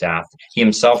Floyd's death, he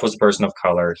himself was a person of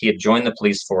color. He had joined the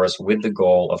police force with the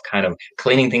goal of kind of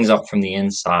cleaning things up from the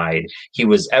inside. He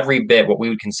was every bit what we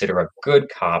would consider a good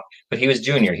cop, but he was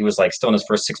junior. He was still in his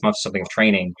first 6 months or something of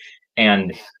training.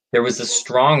 And there was this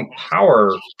strong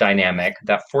power dynamic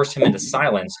that forced him into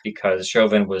silence because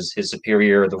Chauvin was his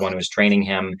superior, the one who was training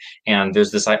him. And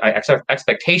there's this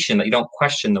expectation that you don't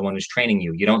question the one who's training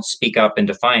you. You don't speak up in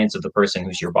defiance of the person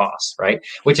who's your boss, right?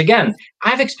 Which, again,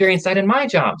 I've experienced that in my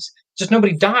jobs. Just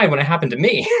nobody died when it happened to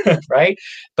me, right?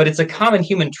 But it's a common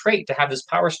human trait to have this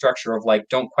power structure of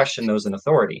don't question those in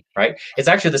authority, right? It's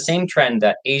actually the same trend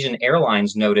that Asian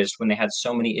airlines noticed when they had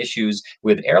so many issues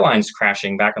with airlines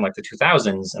crashing back in the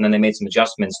 2000s, and then they made some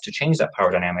adjustments to change that power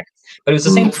dynamic. But it was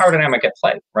the same power dynamic at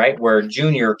play, right? Where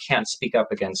junior can't speak up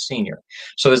against senior.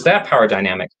 So there's that power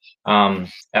dynamic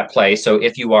at play. So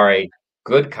if you are a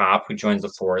good cop who joins the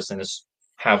force and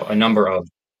have a number of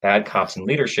bad cops in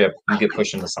leadership, you get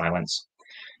pushed into silence.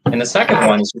 And the second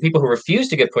one is for people who refuse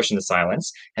to get pushed into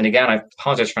silence. And again, I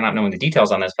apologize for not knowing the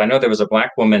details on this, but I know there was a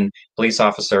Black woman police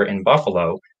officer in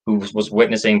Buffalo who was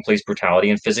witnessing police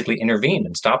brutality and physically intervened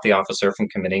and stopped the officer from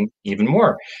committing even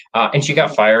more. And she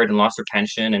got fired and lost her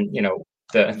pension. And,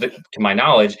 to my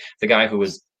knowledge, the guy who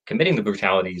was committing the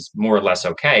brutality is more or less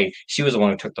okay. She was the one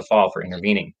who took the fall for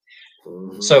intervening.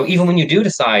 So even when you do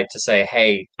decide to say,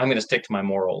 hey, I'm going to stick to my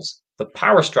morals, the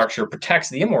power structure protects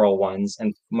the immoral ones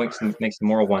and makes the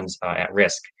moral ones at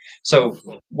risk. So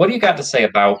what do you got to say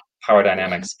about power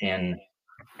dynamics in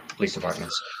police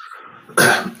departments?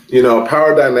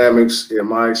 Power dynamics, in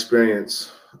my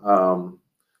experience,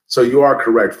 so you are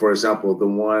correct. For example, the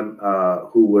one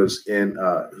who was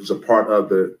who's a part of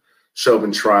the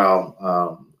Chauvin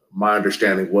trial, my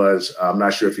understanding was, I'm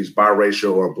not sure if he's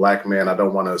biracial or a Black man. I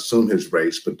don't want to assume his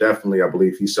race, but definitely I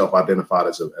believe he self-identified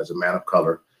as a man of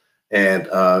color and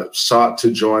sought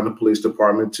to join the police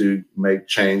department to make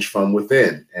change from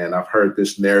within. And I've heard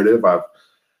this narrative. I've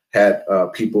had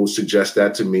people suggest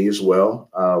that to me as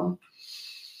well.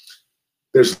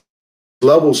 There's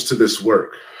levels to this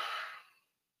work.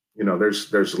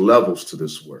 There's levels to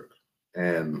this work.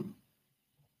 And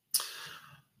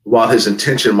while his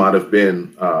intention might have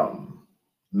been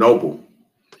noble,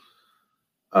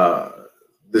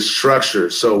 the structure,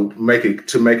 to make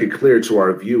it clear to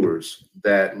our viewers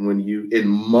that in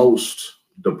most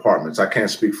departments, I can't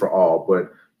speak for all,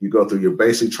 but you go through your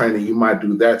basic training, you might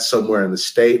do that somewhere in the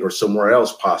state or somewhere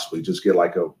else, possibly just get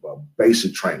a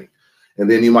basic training. And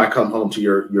then you might come home to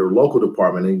your local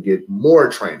department and get more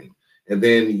training. And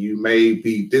then you may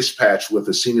be dispatched with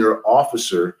a senior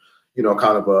officer,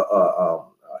 kind of a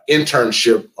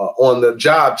internship on the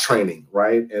job training,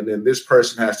 right? And then this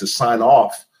person has to sign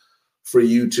off for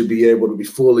you to be able to be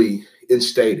fully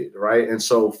instated, right? And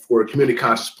so for community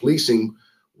conscious policing,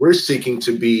 we're seeking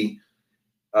to be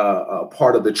a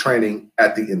part of the training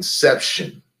at the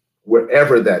inception,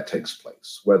 wherever that takes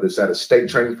place, whether it's at a state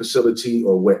training facility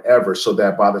or wherever, so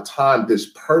that by the time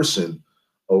this person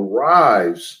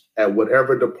arrives at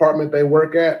whatever department they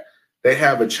work at, they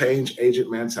have a change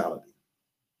agent mentality.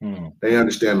 They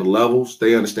understand the levels.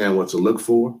 They understand what to look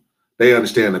for. They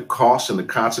understand the costs and the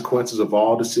consequences of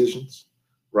all decisions,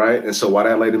 right? And so while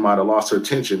that lady might have lost her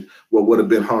attention, what would have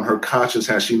been on her conscience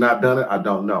had she not done it, I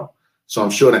don't know. So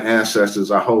I'm sure the ancestors,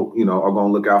 I hope, are going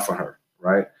to look out for her,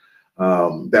 right?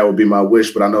 That would be my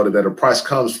wish, but I know that a price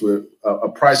comes with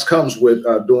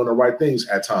doing the right things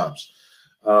at times.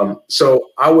 So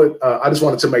I just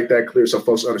wanted to make that clear so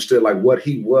folks understood like what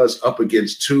he was up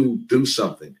against to do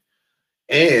something,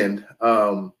 and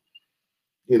what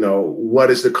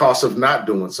is the cost of not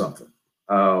doing something.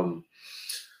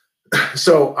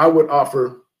 So I would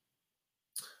offer.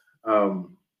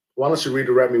 Why don't you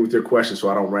redirect me with your question so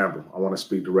I don't ramble? I want to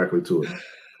speak directly to it.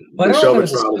 Well, I don't have a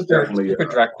super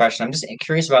direct question. I'm just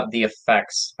curious about the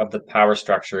effects of the power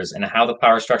structures and how the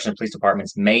power structure and police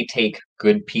departments may take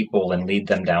good people and lead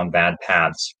them down bad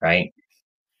paths, right?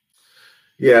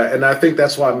 Yeah, and I think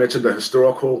that's why I mentioned the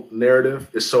historical narrative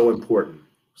is so important.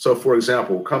 So, for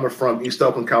example, coming from East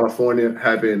Oakland, California,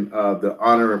 having the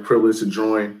honor and privilege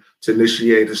to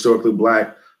initiate historically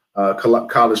Black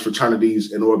college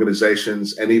fraternities and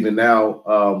organizations, and even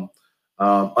now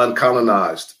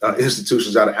uncolonized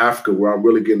institutions out of Africa, where I'm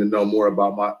really getting to know more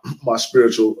about my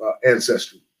spiritual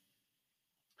ancestry.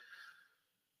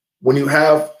 When you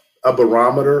have a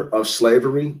barometer of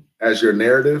slavery as your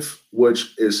narrative,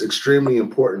 which is extremely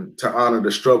important to honor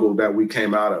the struggle that we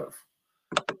came out of.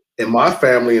 In my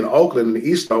family in Oakland, in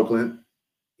East Oakland,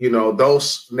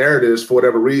 those narratives, for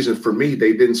whatever reason, for me,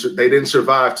 they didn't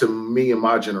survive to me and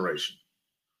my generation.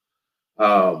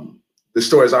 The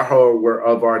stories I heard were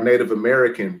of our Native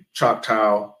American,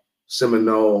 Choctaw,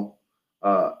 Seminole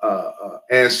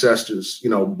ancestors,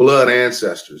 blood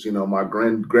ancestors, my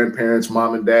grandparents,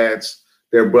 mom and dads,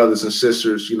 their brothers and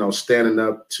sisters, standing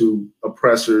up to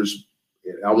oppressors.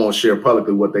 I won't share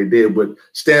publicly what they did, but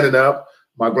standing up.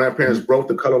 My grandparents broke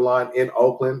the color line in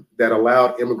Oakland that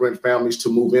allowed immigrant families to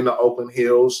move into Oakland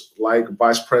Hills, like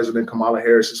Vice President Kamala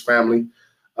Harris's family.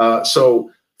 So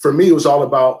for me, it was all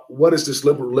about what is this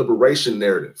liberation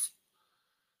narrative?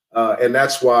 And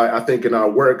that's why I think in our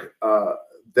work,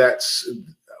 that's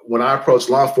when I approach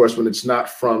law enforcement, it's not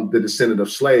from the descendant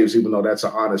of slaves, even though that's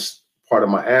an honest part of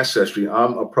my ancestry.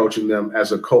 I'm approaching them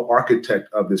as a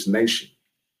co-architect of this nation,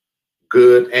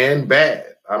 good and bad.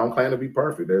 I don't claim to be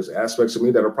perfect. There's aspects of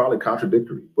me that are probably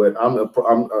contradictory, but I'm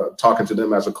talking to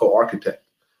them as a co-architect.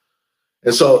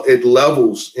 And so it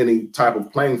levels any type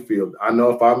of playing field. I know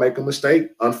if I make a mistake,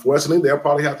 unfortunately, they'll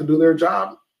probably have to do their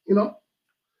job, And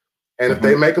if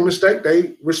they make a mistake,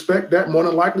 they respect that. More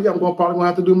than likely, I'm probably going to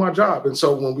have to do my job. And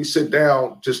so when we sit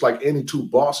down, just like any two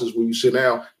bosses, when you sit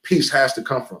down, peace has to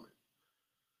come from it.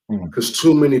 Because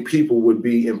too many people would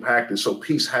be impacted, so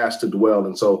peace has to dwell,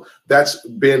 and so that's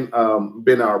been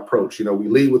our approach. We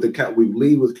lead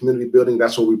with community building.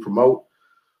 That's what we promote,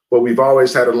 but we've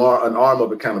always had an arm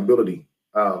of accountability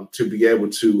to be able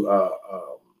to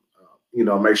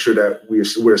make sure that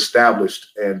we're established.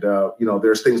 And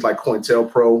there's things like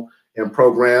COINTELPRO and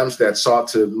programs that sought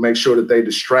to make sure that they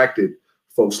distracted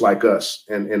folks like us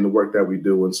and the work that we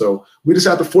do. And so we just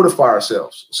have to fortify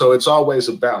ourselves. So it's always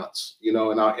a balance,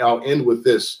 and I'll end with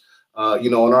this,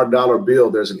 on our dollar bill,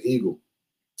 there's an eagle,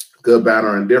 good, bad,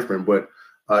 or indifferent, but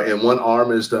in one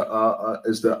arm is the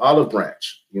olive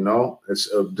branch,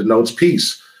 it denotes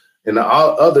peace. And the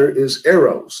other is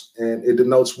arrows, and it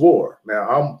denotes war. Now,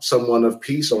 I'm someone of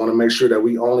peace. I want to make sure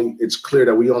that it's clear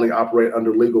that we only operate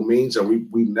under legal means,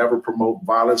 and we never promote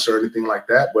violence or anything like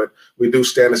that, but we do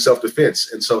stand in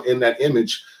self-defense. And so in that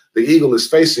image, the eagle is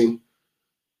facing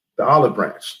the olive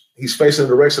branch. He's facing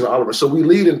the direction of the olive branch. So we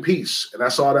lead in peace, and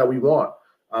that's all that we want.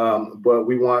 But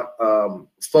we want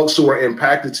folks who are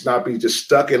impacted to not be just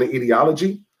stuck in an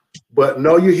ideology, but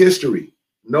know your history,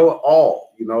 know it all.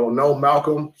 Know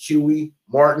Malcolm, Huey,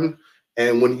 Martin,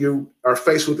 and when you are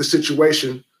faced with a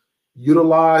situation,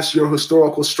 utilize your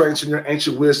historical strengths and your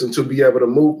ancient wisdom to be able to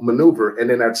maneuver.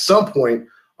 And then at some point,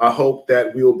 I hope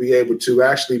that we will be able to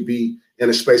actually be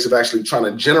in a space of actually trying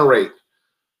to generate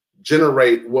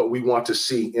what we want to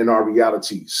see in our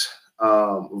realities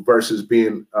versus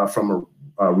being from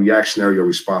a reactionary or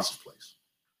responsive place.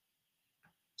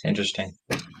 Interesting.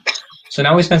 So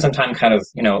now we spend some time kind of,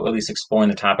 at least exploring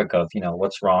the topic of,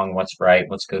 what's wrong, what's right,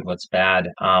 what's good, what's bad.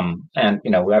 And,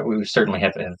 we certainly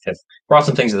have brought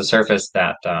some things to the surface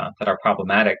that are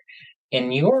problematic.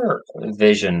 In your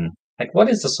vision, like, what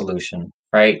is the solution,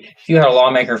 right? If you had a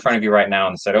lawmaker in front of you right now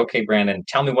and said, okay, Brandon,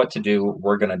 tell me what to do,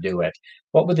 we're going to do it.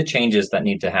 What would the changes that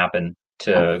need to happen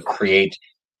to create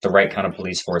the right kind of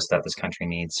police force that this country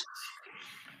needs?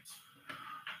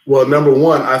 Well, number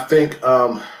one, I think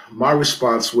my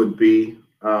response would be,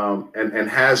 and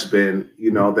has been,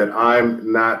 that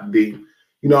I'm not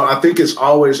I think it's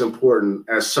always important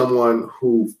as someone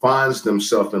who finds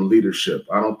themselves in leadership.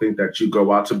 I don't think that you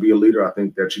go out to be a leader. I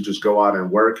think that you just go out and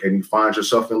work and you find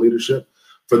yourself in leadership.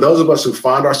 For those of us who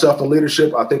find ourselves in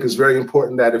leadership, I think it's very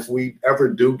important that if we ever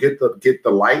do get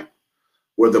the light,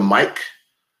 or the mic,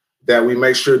 that we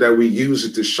make sure that we use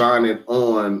it to shine it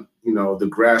on, you know, the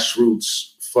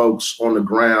grassroots folks on the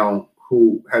ground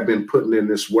who have been putting in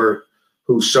this work,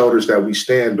 whose shoulders that we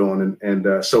stand on.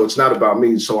 And so it's not about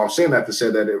me. So I'm saying that to say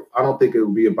that I don't think it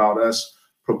would be about us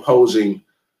proposing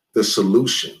the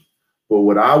solution. But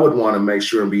what I would want to make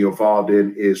sure and be involved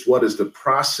in is what is the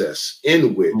process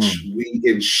in which we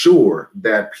ensure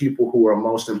that people who are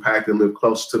most impacted, live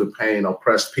close to the pain,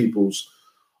 oppressed peoples,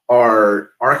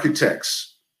 are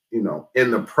architects, you know,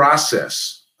 in the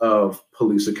process of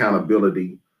police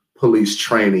accountability, police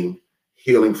training,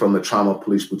 healing from the trauma of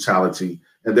police brutality.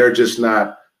 And they're just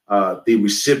not the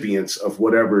recipients of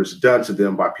whatever is done to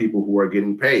them by people who are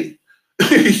getting paid.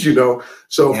 You know,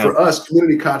 so for us,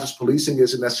 community conscious policing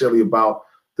isn't necessarily about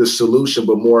the solution,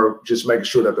 but more just making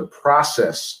sure that the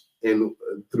process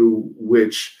through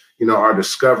which, you know, our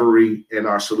discovery and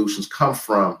our solutions come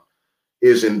from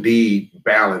is indeed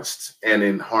balanced and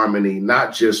in harmony,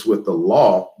 not just with the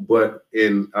law, but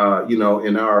in, you know,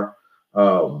 in our,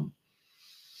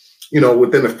 you know,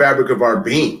 within the fabric of our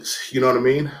beings, you know what I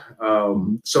mean?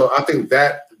 So I think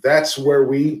that's where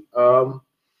we,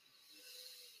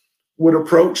 would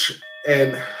approach.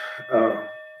 And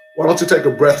why don't you take a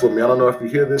breath with me? I don't know if you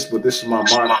hear this, but this is my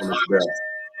mindfulness breath.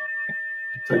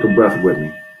 Take a breath with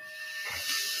me.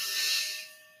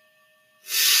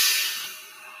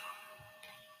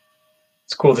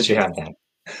 It's cool that you have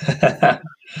that.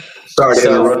 Sorry to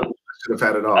interrupt. I should have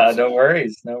had it off. No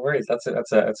worries, no worries. That's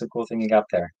a cool thing you got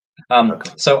there.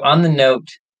 So on the note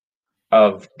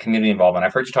of community involvement,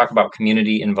 I've heard you talk about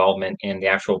community involvement in the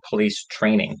actual police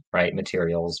training, right,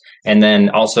 materials, and then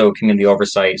also community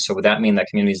oversight. So would that mean that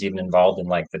community is even involved in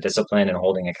like the discipline and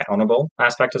holding accountable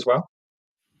aspect as well?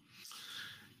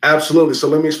 Absolutely. So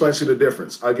let me explain to you the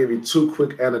difference. I'll give you two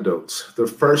quick anecdotes. The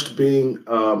first being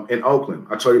in Oakland.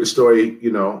 I'll tell you the story,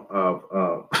 you know,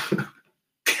 of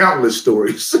countless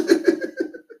stories.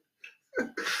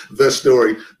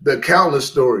 The countless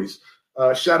stories.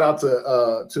 Shout out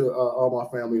to all my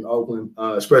family in Oakland,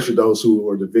 especially those who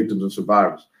are the victims and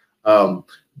survivors.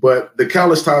 But the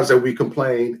countless times that we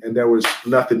complained and there was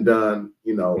nothing done,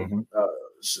 you know,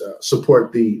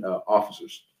 support the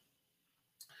officers.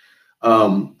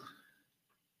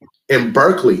 In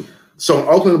Berkeley, so in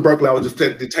Oakland and Berkeley, I was just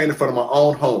detained in front of my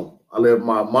own home.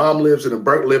 My mom lived in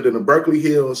the Berkeley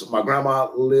Hills. My grandma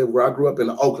lived where I grew up in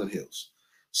the Oakland Hills.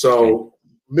 So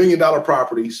 $1 million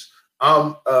properties.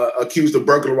 I'm accused of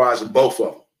burglarizing both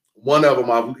of them. One of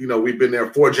them, you know, we've been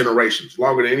there 4 generations,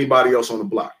 longer than anybody else on the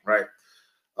block, right?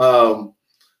 The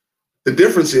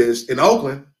difference is in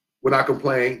Oakland, when I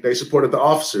complained, they supported the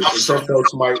officers. And some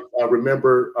folks might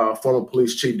remember former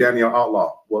police chief Danielle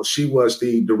Outlaw. Well, she was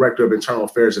the director of internal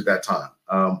affairs at that time.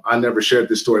 I never shared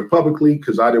this story publicly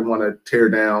because I didn't want to tear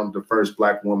down the first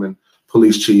Black woman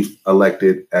police chief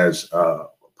elected as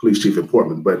police chief in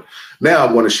Portland. But now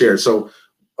I want to share it. So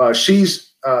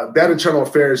she's that internal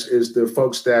affairs is the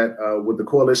folks that with the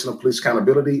Coalition of Police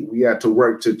Accountability, we had to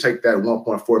work to take that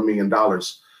 $1.4 million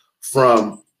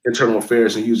from internal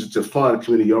affairs and use it to fund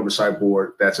community oversight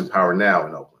board that's in power now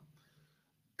in Oakland.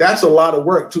 That's a lot of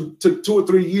work. Took 2 or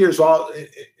 3 years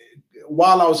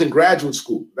while I was in graduate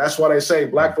school. That's why they say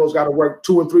Black folks got to work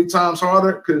 2 and 3 times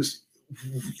harder, because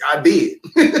I did.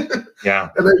 Yeah.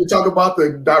 And then you talk about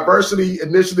the diversity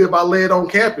initiative I led on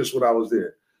campus when I was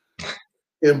there.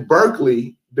 In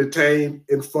Berkeley, detained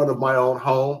in front of my own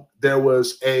home,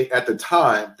 at the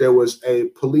time, there was a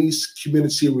police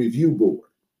community review board.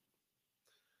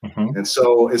 And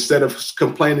so instead of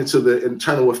complaining to the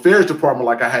internal affairs department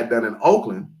like I had done in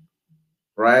Oakland,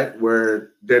 right,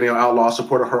 where Danielle Outlaw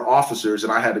supported her officers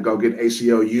and I had to go get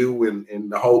ACLU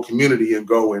and the whole community and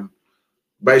go and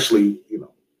basically, you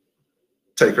know,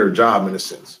 take her job in a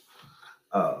sense,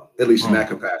 at least in that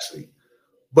capacity.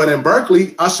 But in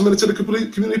Berkeley, I submitted to the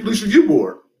Community Police Review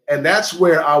Board, and that's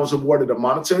where I was awarded a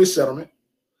monetary settlement.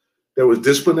 There was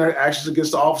disciplinary actions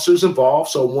against the officers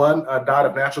involved. So one died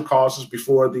of natural causes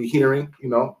before the hearing, you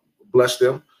know, bless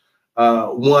them.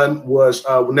 One was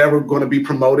never going to be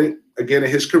promoted again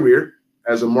in his career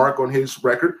as a mark on his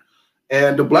record.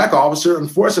 And the Black officer,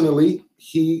 unfortunately,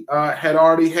 he had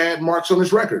already had marks on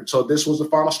his record. So this was the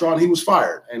final straw and he was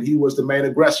fired and he was the main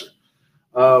aggressor.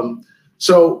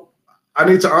 So I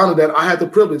need to honor that I had the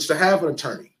privilege to have an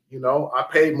attorney. You know, my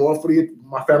family paid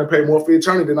more for the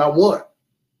attorney than I won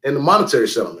in the monetary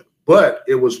settlement, but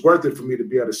it was worth it for me to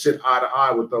be able to sit eye to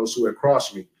eye with those who had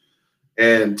crossed me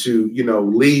and to, you know,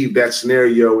 leave that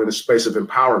scenario in a space of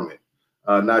empowerment,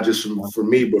 not just for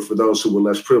me, but for those who were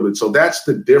less privileged. So that's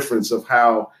the difference of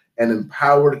how an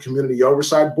empowered community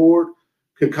oversight board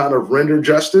could kind of render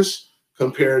justice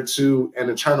compared to an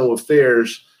internal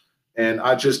affairs. And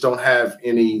I just don't have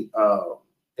any.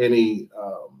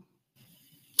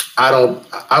 I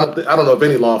don't know of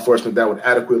any law enforcement that would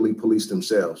adequately police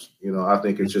themselves. I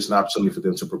think it's just an opportunity for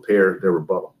them to prepare their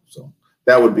rebuttal. So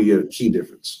that would be a key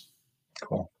difference.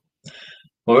 Cool.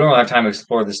 Well, we don't have time to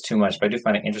explore this too much, but I do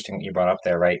find it interesting what you brought up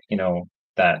there, right?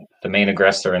 That the main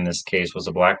aggressor in this case was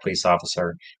a Black police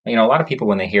officer. A lot of people,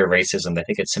 when they hear racism, they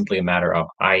think it's simply a matter of,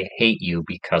 I hate you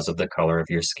because of the color of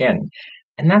your skin.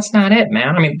 And that's not it,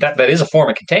 man. I mean, that is a form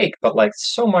it can take, but like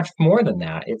so much more than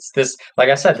that. It's this, like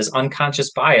I said, this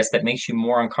unconscious bias that makes you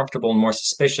more uncomfortable and more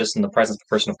suspicious in the presence of a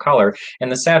person of color.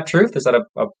 And the sad truth is that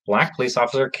a Black police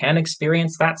officer can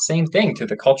experience that same thing through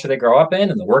the culture they grow up in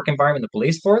and the work environment, the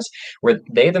police force, where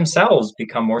they themselves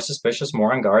become more suspicious,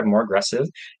 more on guard, more aggressive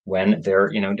when they're,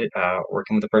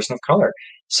 working with a person of color.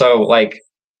 So, like,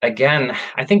 again,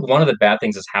 I think one of the bad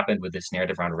things that's happened with this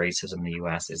narrative around racism in the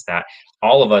US is that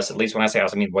all of us, at least when I say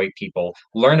us, I mean white people,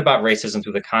 learned about racism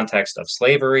through the context of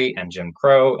slavery and Jim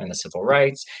Crow and the civil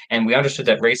rights. And we understood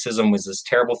that racism was this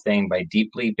terrible thing by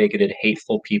deeply bigoted,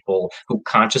 hateful people who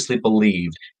consciously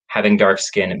believed having dark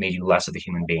skin, it made you less of a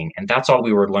human being. And that's all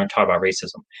we were learned taught about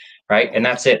racism, right? And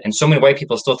that's it. And so many white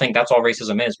people still think that's all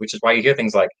racism is, which is why you hear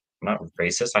things like, I'm not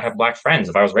racist, I have Black friends.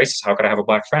 If I was racist, how could I have a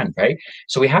Black friend, right?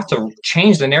 So we have to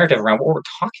change the narrative around what we're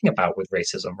talking about with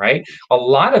racism, right? A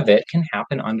lot of it can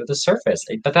happen under the surface,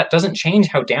 but that doesn't change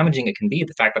how damaging it can be,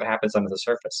 the fact that it happens under the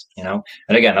surface, And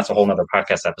again, that's a whole nother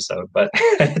podcast episode, but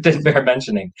it did bear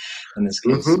mentioning in this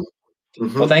case. Mm-hmm.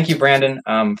 Mm-hmm. Well, thank you, Brandon,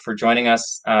 for joining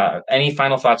us. Any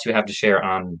final thoughts you have to share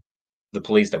on the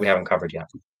police that we haven't covered yet?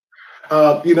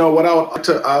 I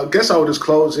guess I would just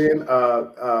close in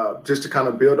just to kind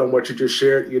of build on what you just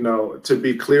shared, to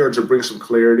be clear and to bring some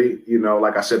clarity.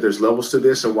 Like I said, there's levels to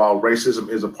this. And while racism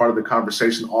is a part of the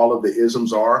conversation, all of the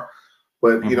isms are.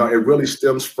 But, it really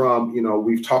stems from,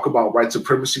 we've talked about white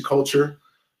supremacy culture.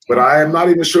 But I am not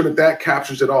even sure that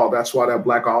captures it all. That's why that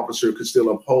Black officer could still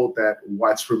uphold that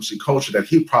white supremacy culture that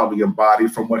he probably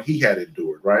embodied from what he had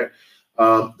endured, right?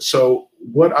 So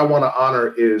what I want to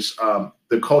honor is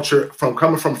the culture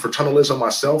coming from fraternalism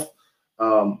myself,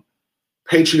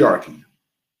 patriarchy.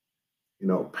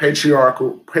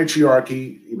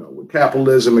 Patriarchy, with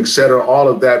capitalism, et cetera, all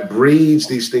of that breeds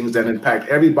these things that impact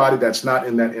everybody that's not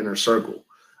in that inner circle.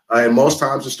 And most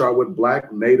times it start with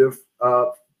Black, Native,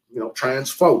 trans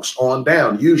folks on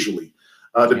down, usually,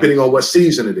 depending on what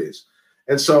season it is.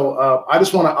 And so I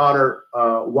just want to honor,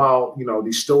 while,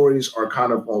 these stories are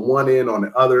kind of on one end, on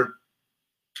the other,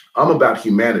 I'm about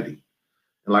humanity.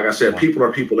 And like I said, people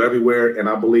are people everywhere. And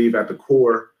I believe at the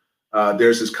core,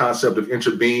 there's this concept of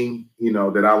interbeing,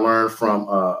 that I learned from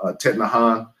Thich Nhat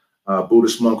Hanh, a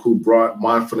Buddhist monk who brought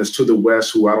mindfulness to the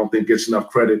West, who I don't think gets enough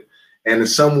credit. And in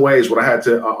some ways, what I had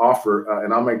to offer,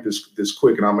 and I'll make this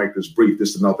quick and I'll make this brief, this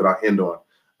is the note that I end on.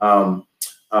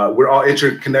 We're all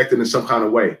interconnected in some kind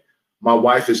of way. My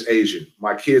wife is Asian.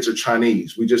 My kids are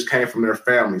Chinese. We just came from their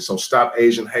family. So stop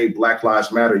Asian hate, Black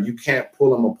Lives Matter. You can't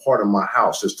pull them apart in my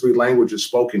house. There's 3 languages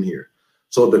spoken here.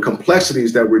 So the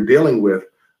complexities that we're dealing with,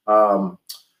 we're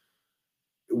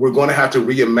going to have to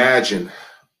reimagine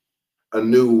a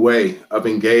new way of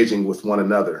engaging with one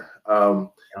another.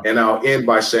 And I'll end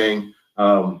by saying,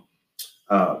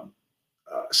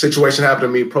 situation happened to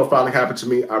me, profiling happened to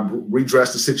me. I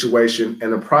redressed the situation,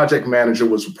 and the project manager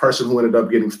was a person who ended up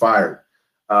getting fired,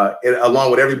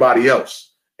 along with everybody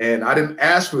else. And I didn't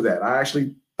ask for that. I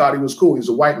actually thought he was cool. He's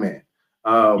a white man.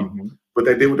 But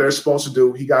they did what they're supposed to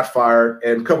do. He got fired.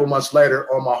 And a couple months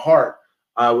later, on my heart,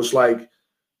 I was like,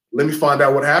 let me find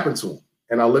out what happened to him.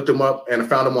 And I looked him up and I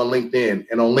found him on LinkedIn.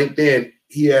 And on LinkedIn,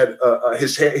 he had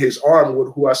his arm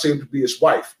with who I seemed to be his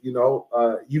wife. You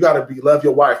got to love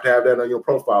your wife to have that on your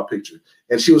profile picture.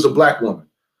 And she was a Black woman.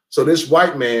 So this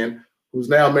white man who's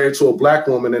now married to a Black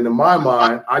woman, and in my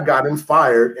mind, I got him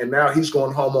fired. And now he's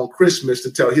going home on Christmas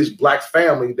to tell his Black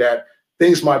family that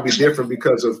things might be different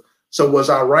because of. So was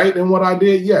I right in what I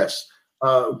did? Yes.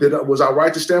 Was I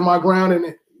right to stand my ground?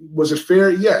 And was it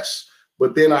fair? Yes.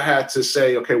 But then I had to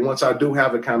say, okay, once I do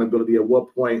have accountability, at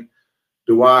what point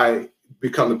do I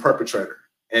become the perpetrator?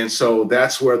 And so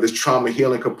that's where this trauma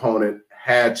healing component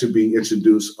had to be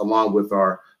introduced, along with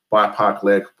our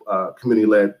BIPOC-led,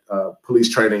 community-led police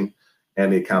training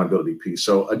and the accountability piece.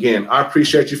 So again, I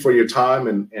appreciate you for your time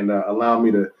and allow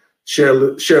me to share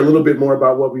a little bit more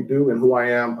about what we do and who I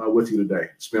am with you today.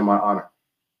 It's been my honor.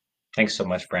 Thanks so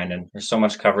much, Brandon. There's so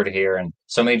much covered here and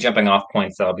so many jumping off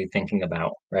points that I'll be thinking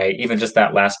about, right? Even just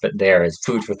that last bit there is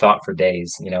food for thought for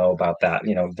days, about that,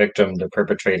 victim to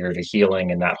perpetrator to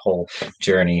healing and that whole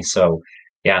journey. So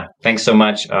yeah, thanks so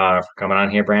much for coming on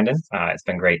here, Brandon. It's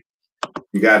been great.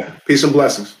 You got it. Peace and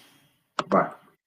blessings. Bye.